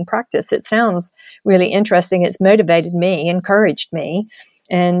thriving practice. It sounds really interesting. It's motivated me, encouraged me.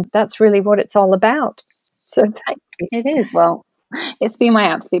 And that's really what it's all about. So thank you. It is. Well, it's been my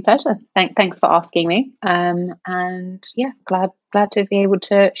absolute pleasure. Thanks for asking me. And yeah, glad to be able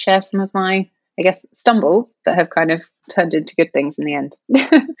to share some of my, I guess, stumbles that have kind of turned into good things in the end.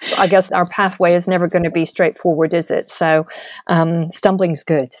 I guess our pathway is never going to be straightforward, is it? So stumbling's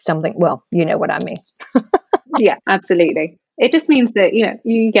good. Well, you know what I mean. Yeah, absolutely. It just means that,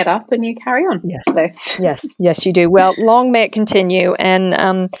 you get up and you carry on. Yes. So. Yes, you do. Well, long may it continue.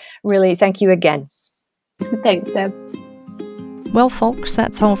 And really, thank you again. Thanks, Deb. Well, folks,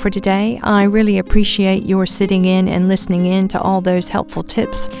 that's all for today. I really appreciate your sitting in and listening in to all those helpful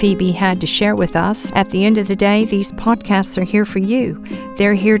tips Phoebe had to share with us. At the end of the day, these podcasts are here for you.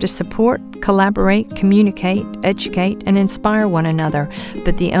 They're here to support, collaborate, communicate, educate, and inspire one another.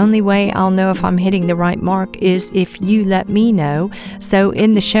 But the only way I'll know if I'm hitting the right mark is if you let me know. So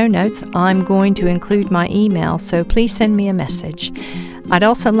in the show notes, I'm going to include my email, so please send me a message. I'd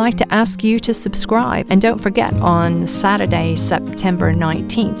also like to ask you to subscribe. And don't forget, on Saturday, September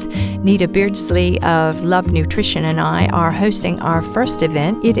 19th, Nita Beardsley of Love Nutrition and I are hosting our first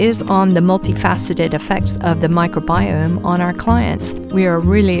event. It is on the multifaceted effects of the microbiome on our clients. We are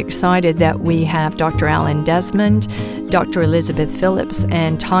really excited that we have Dr. Alan Desmond, Dr. Elizabeth Phillips,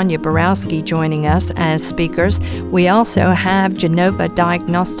 and Tanya Borowski joining us as speakers. We also have Genova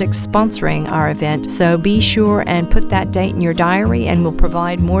Diagnostics sponsoring our event, so be sure and put that date in your diary, and we'll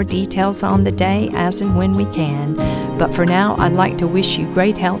provide more details on the day as and when we can. But for now, I'd like to wish you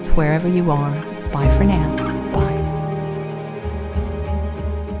great health wherever you are. Bye for now.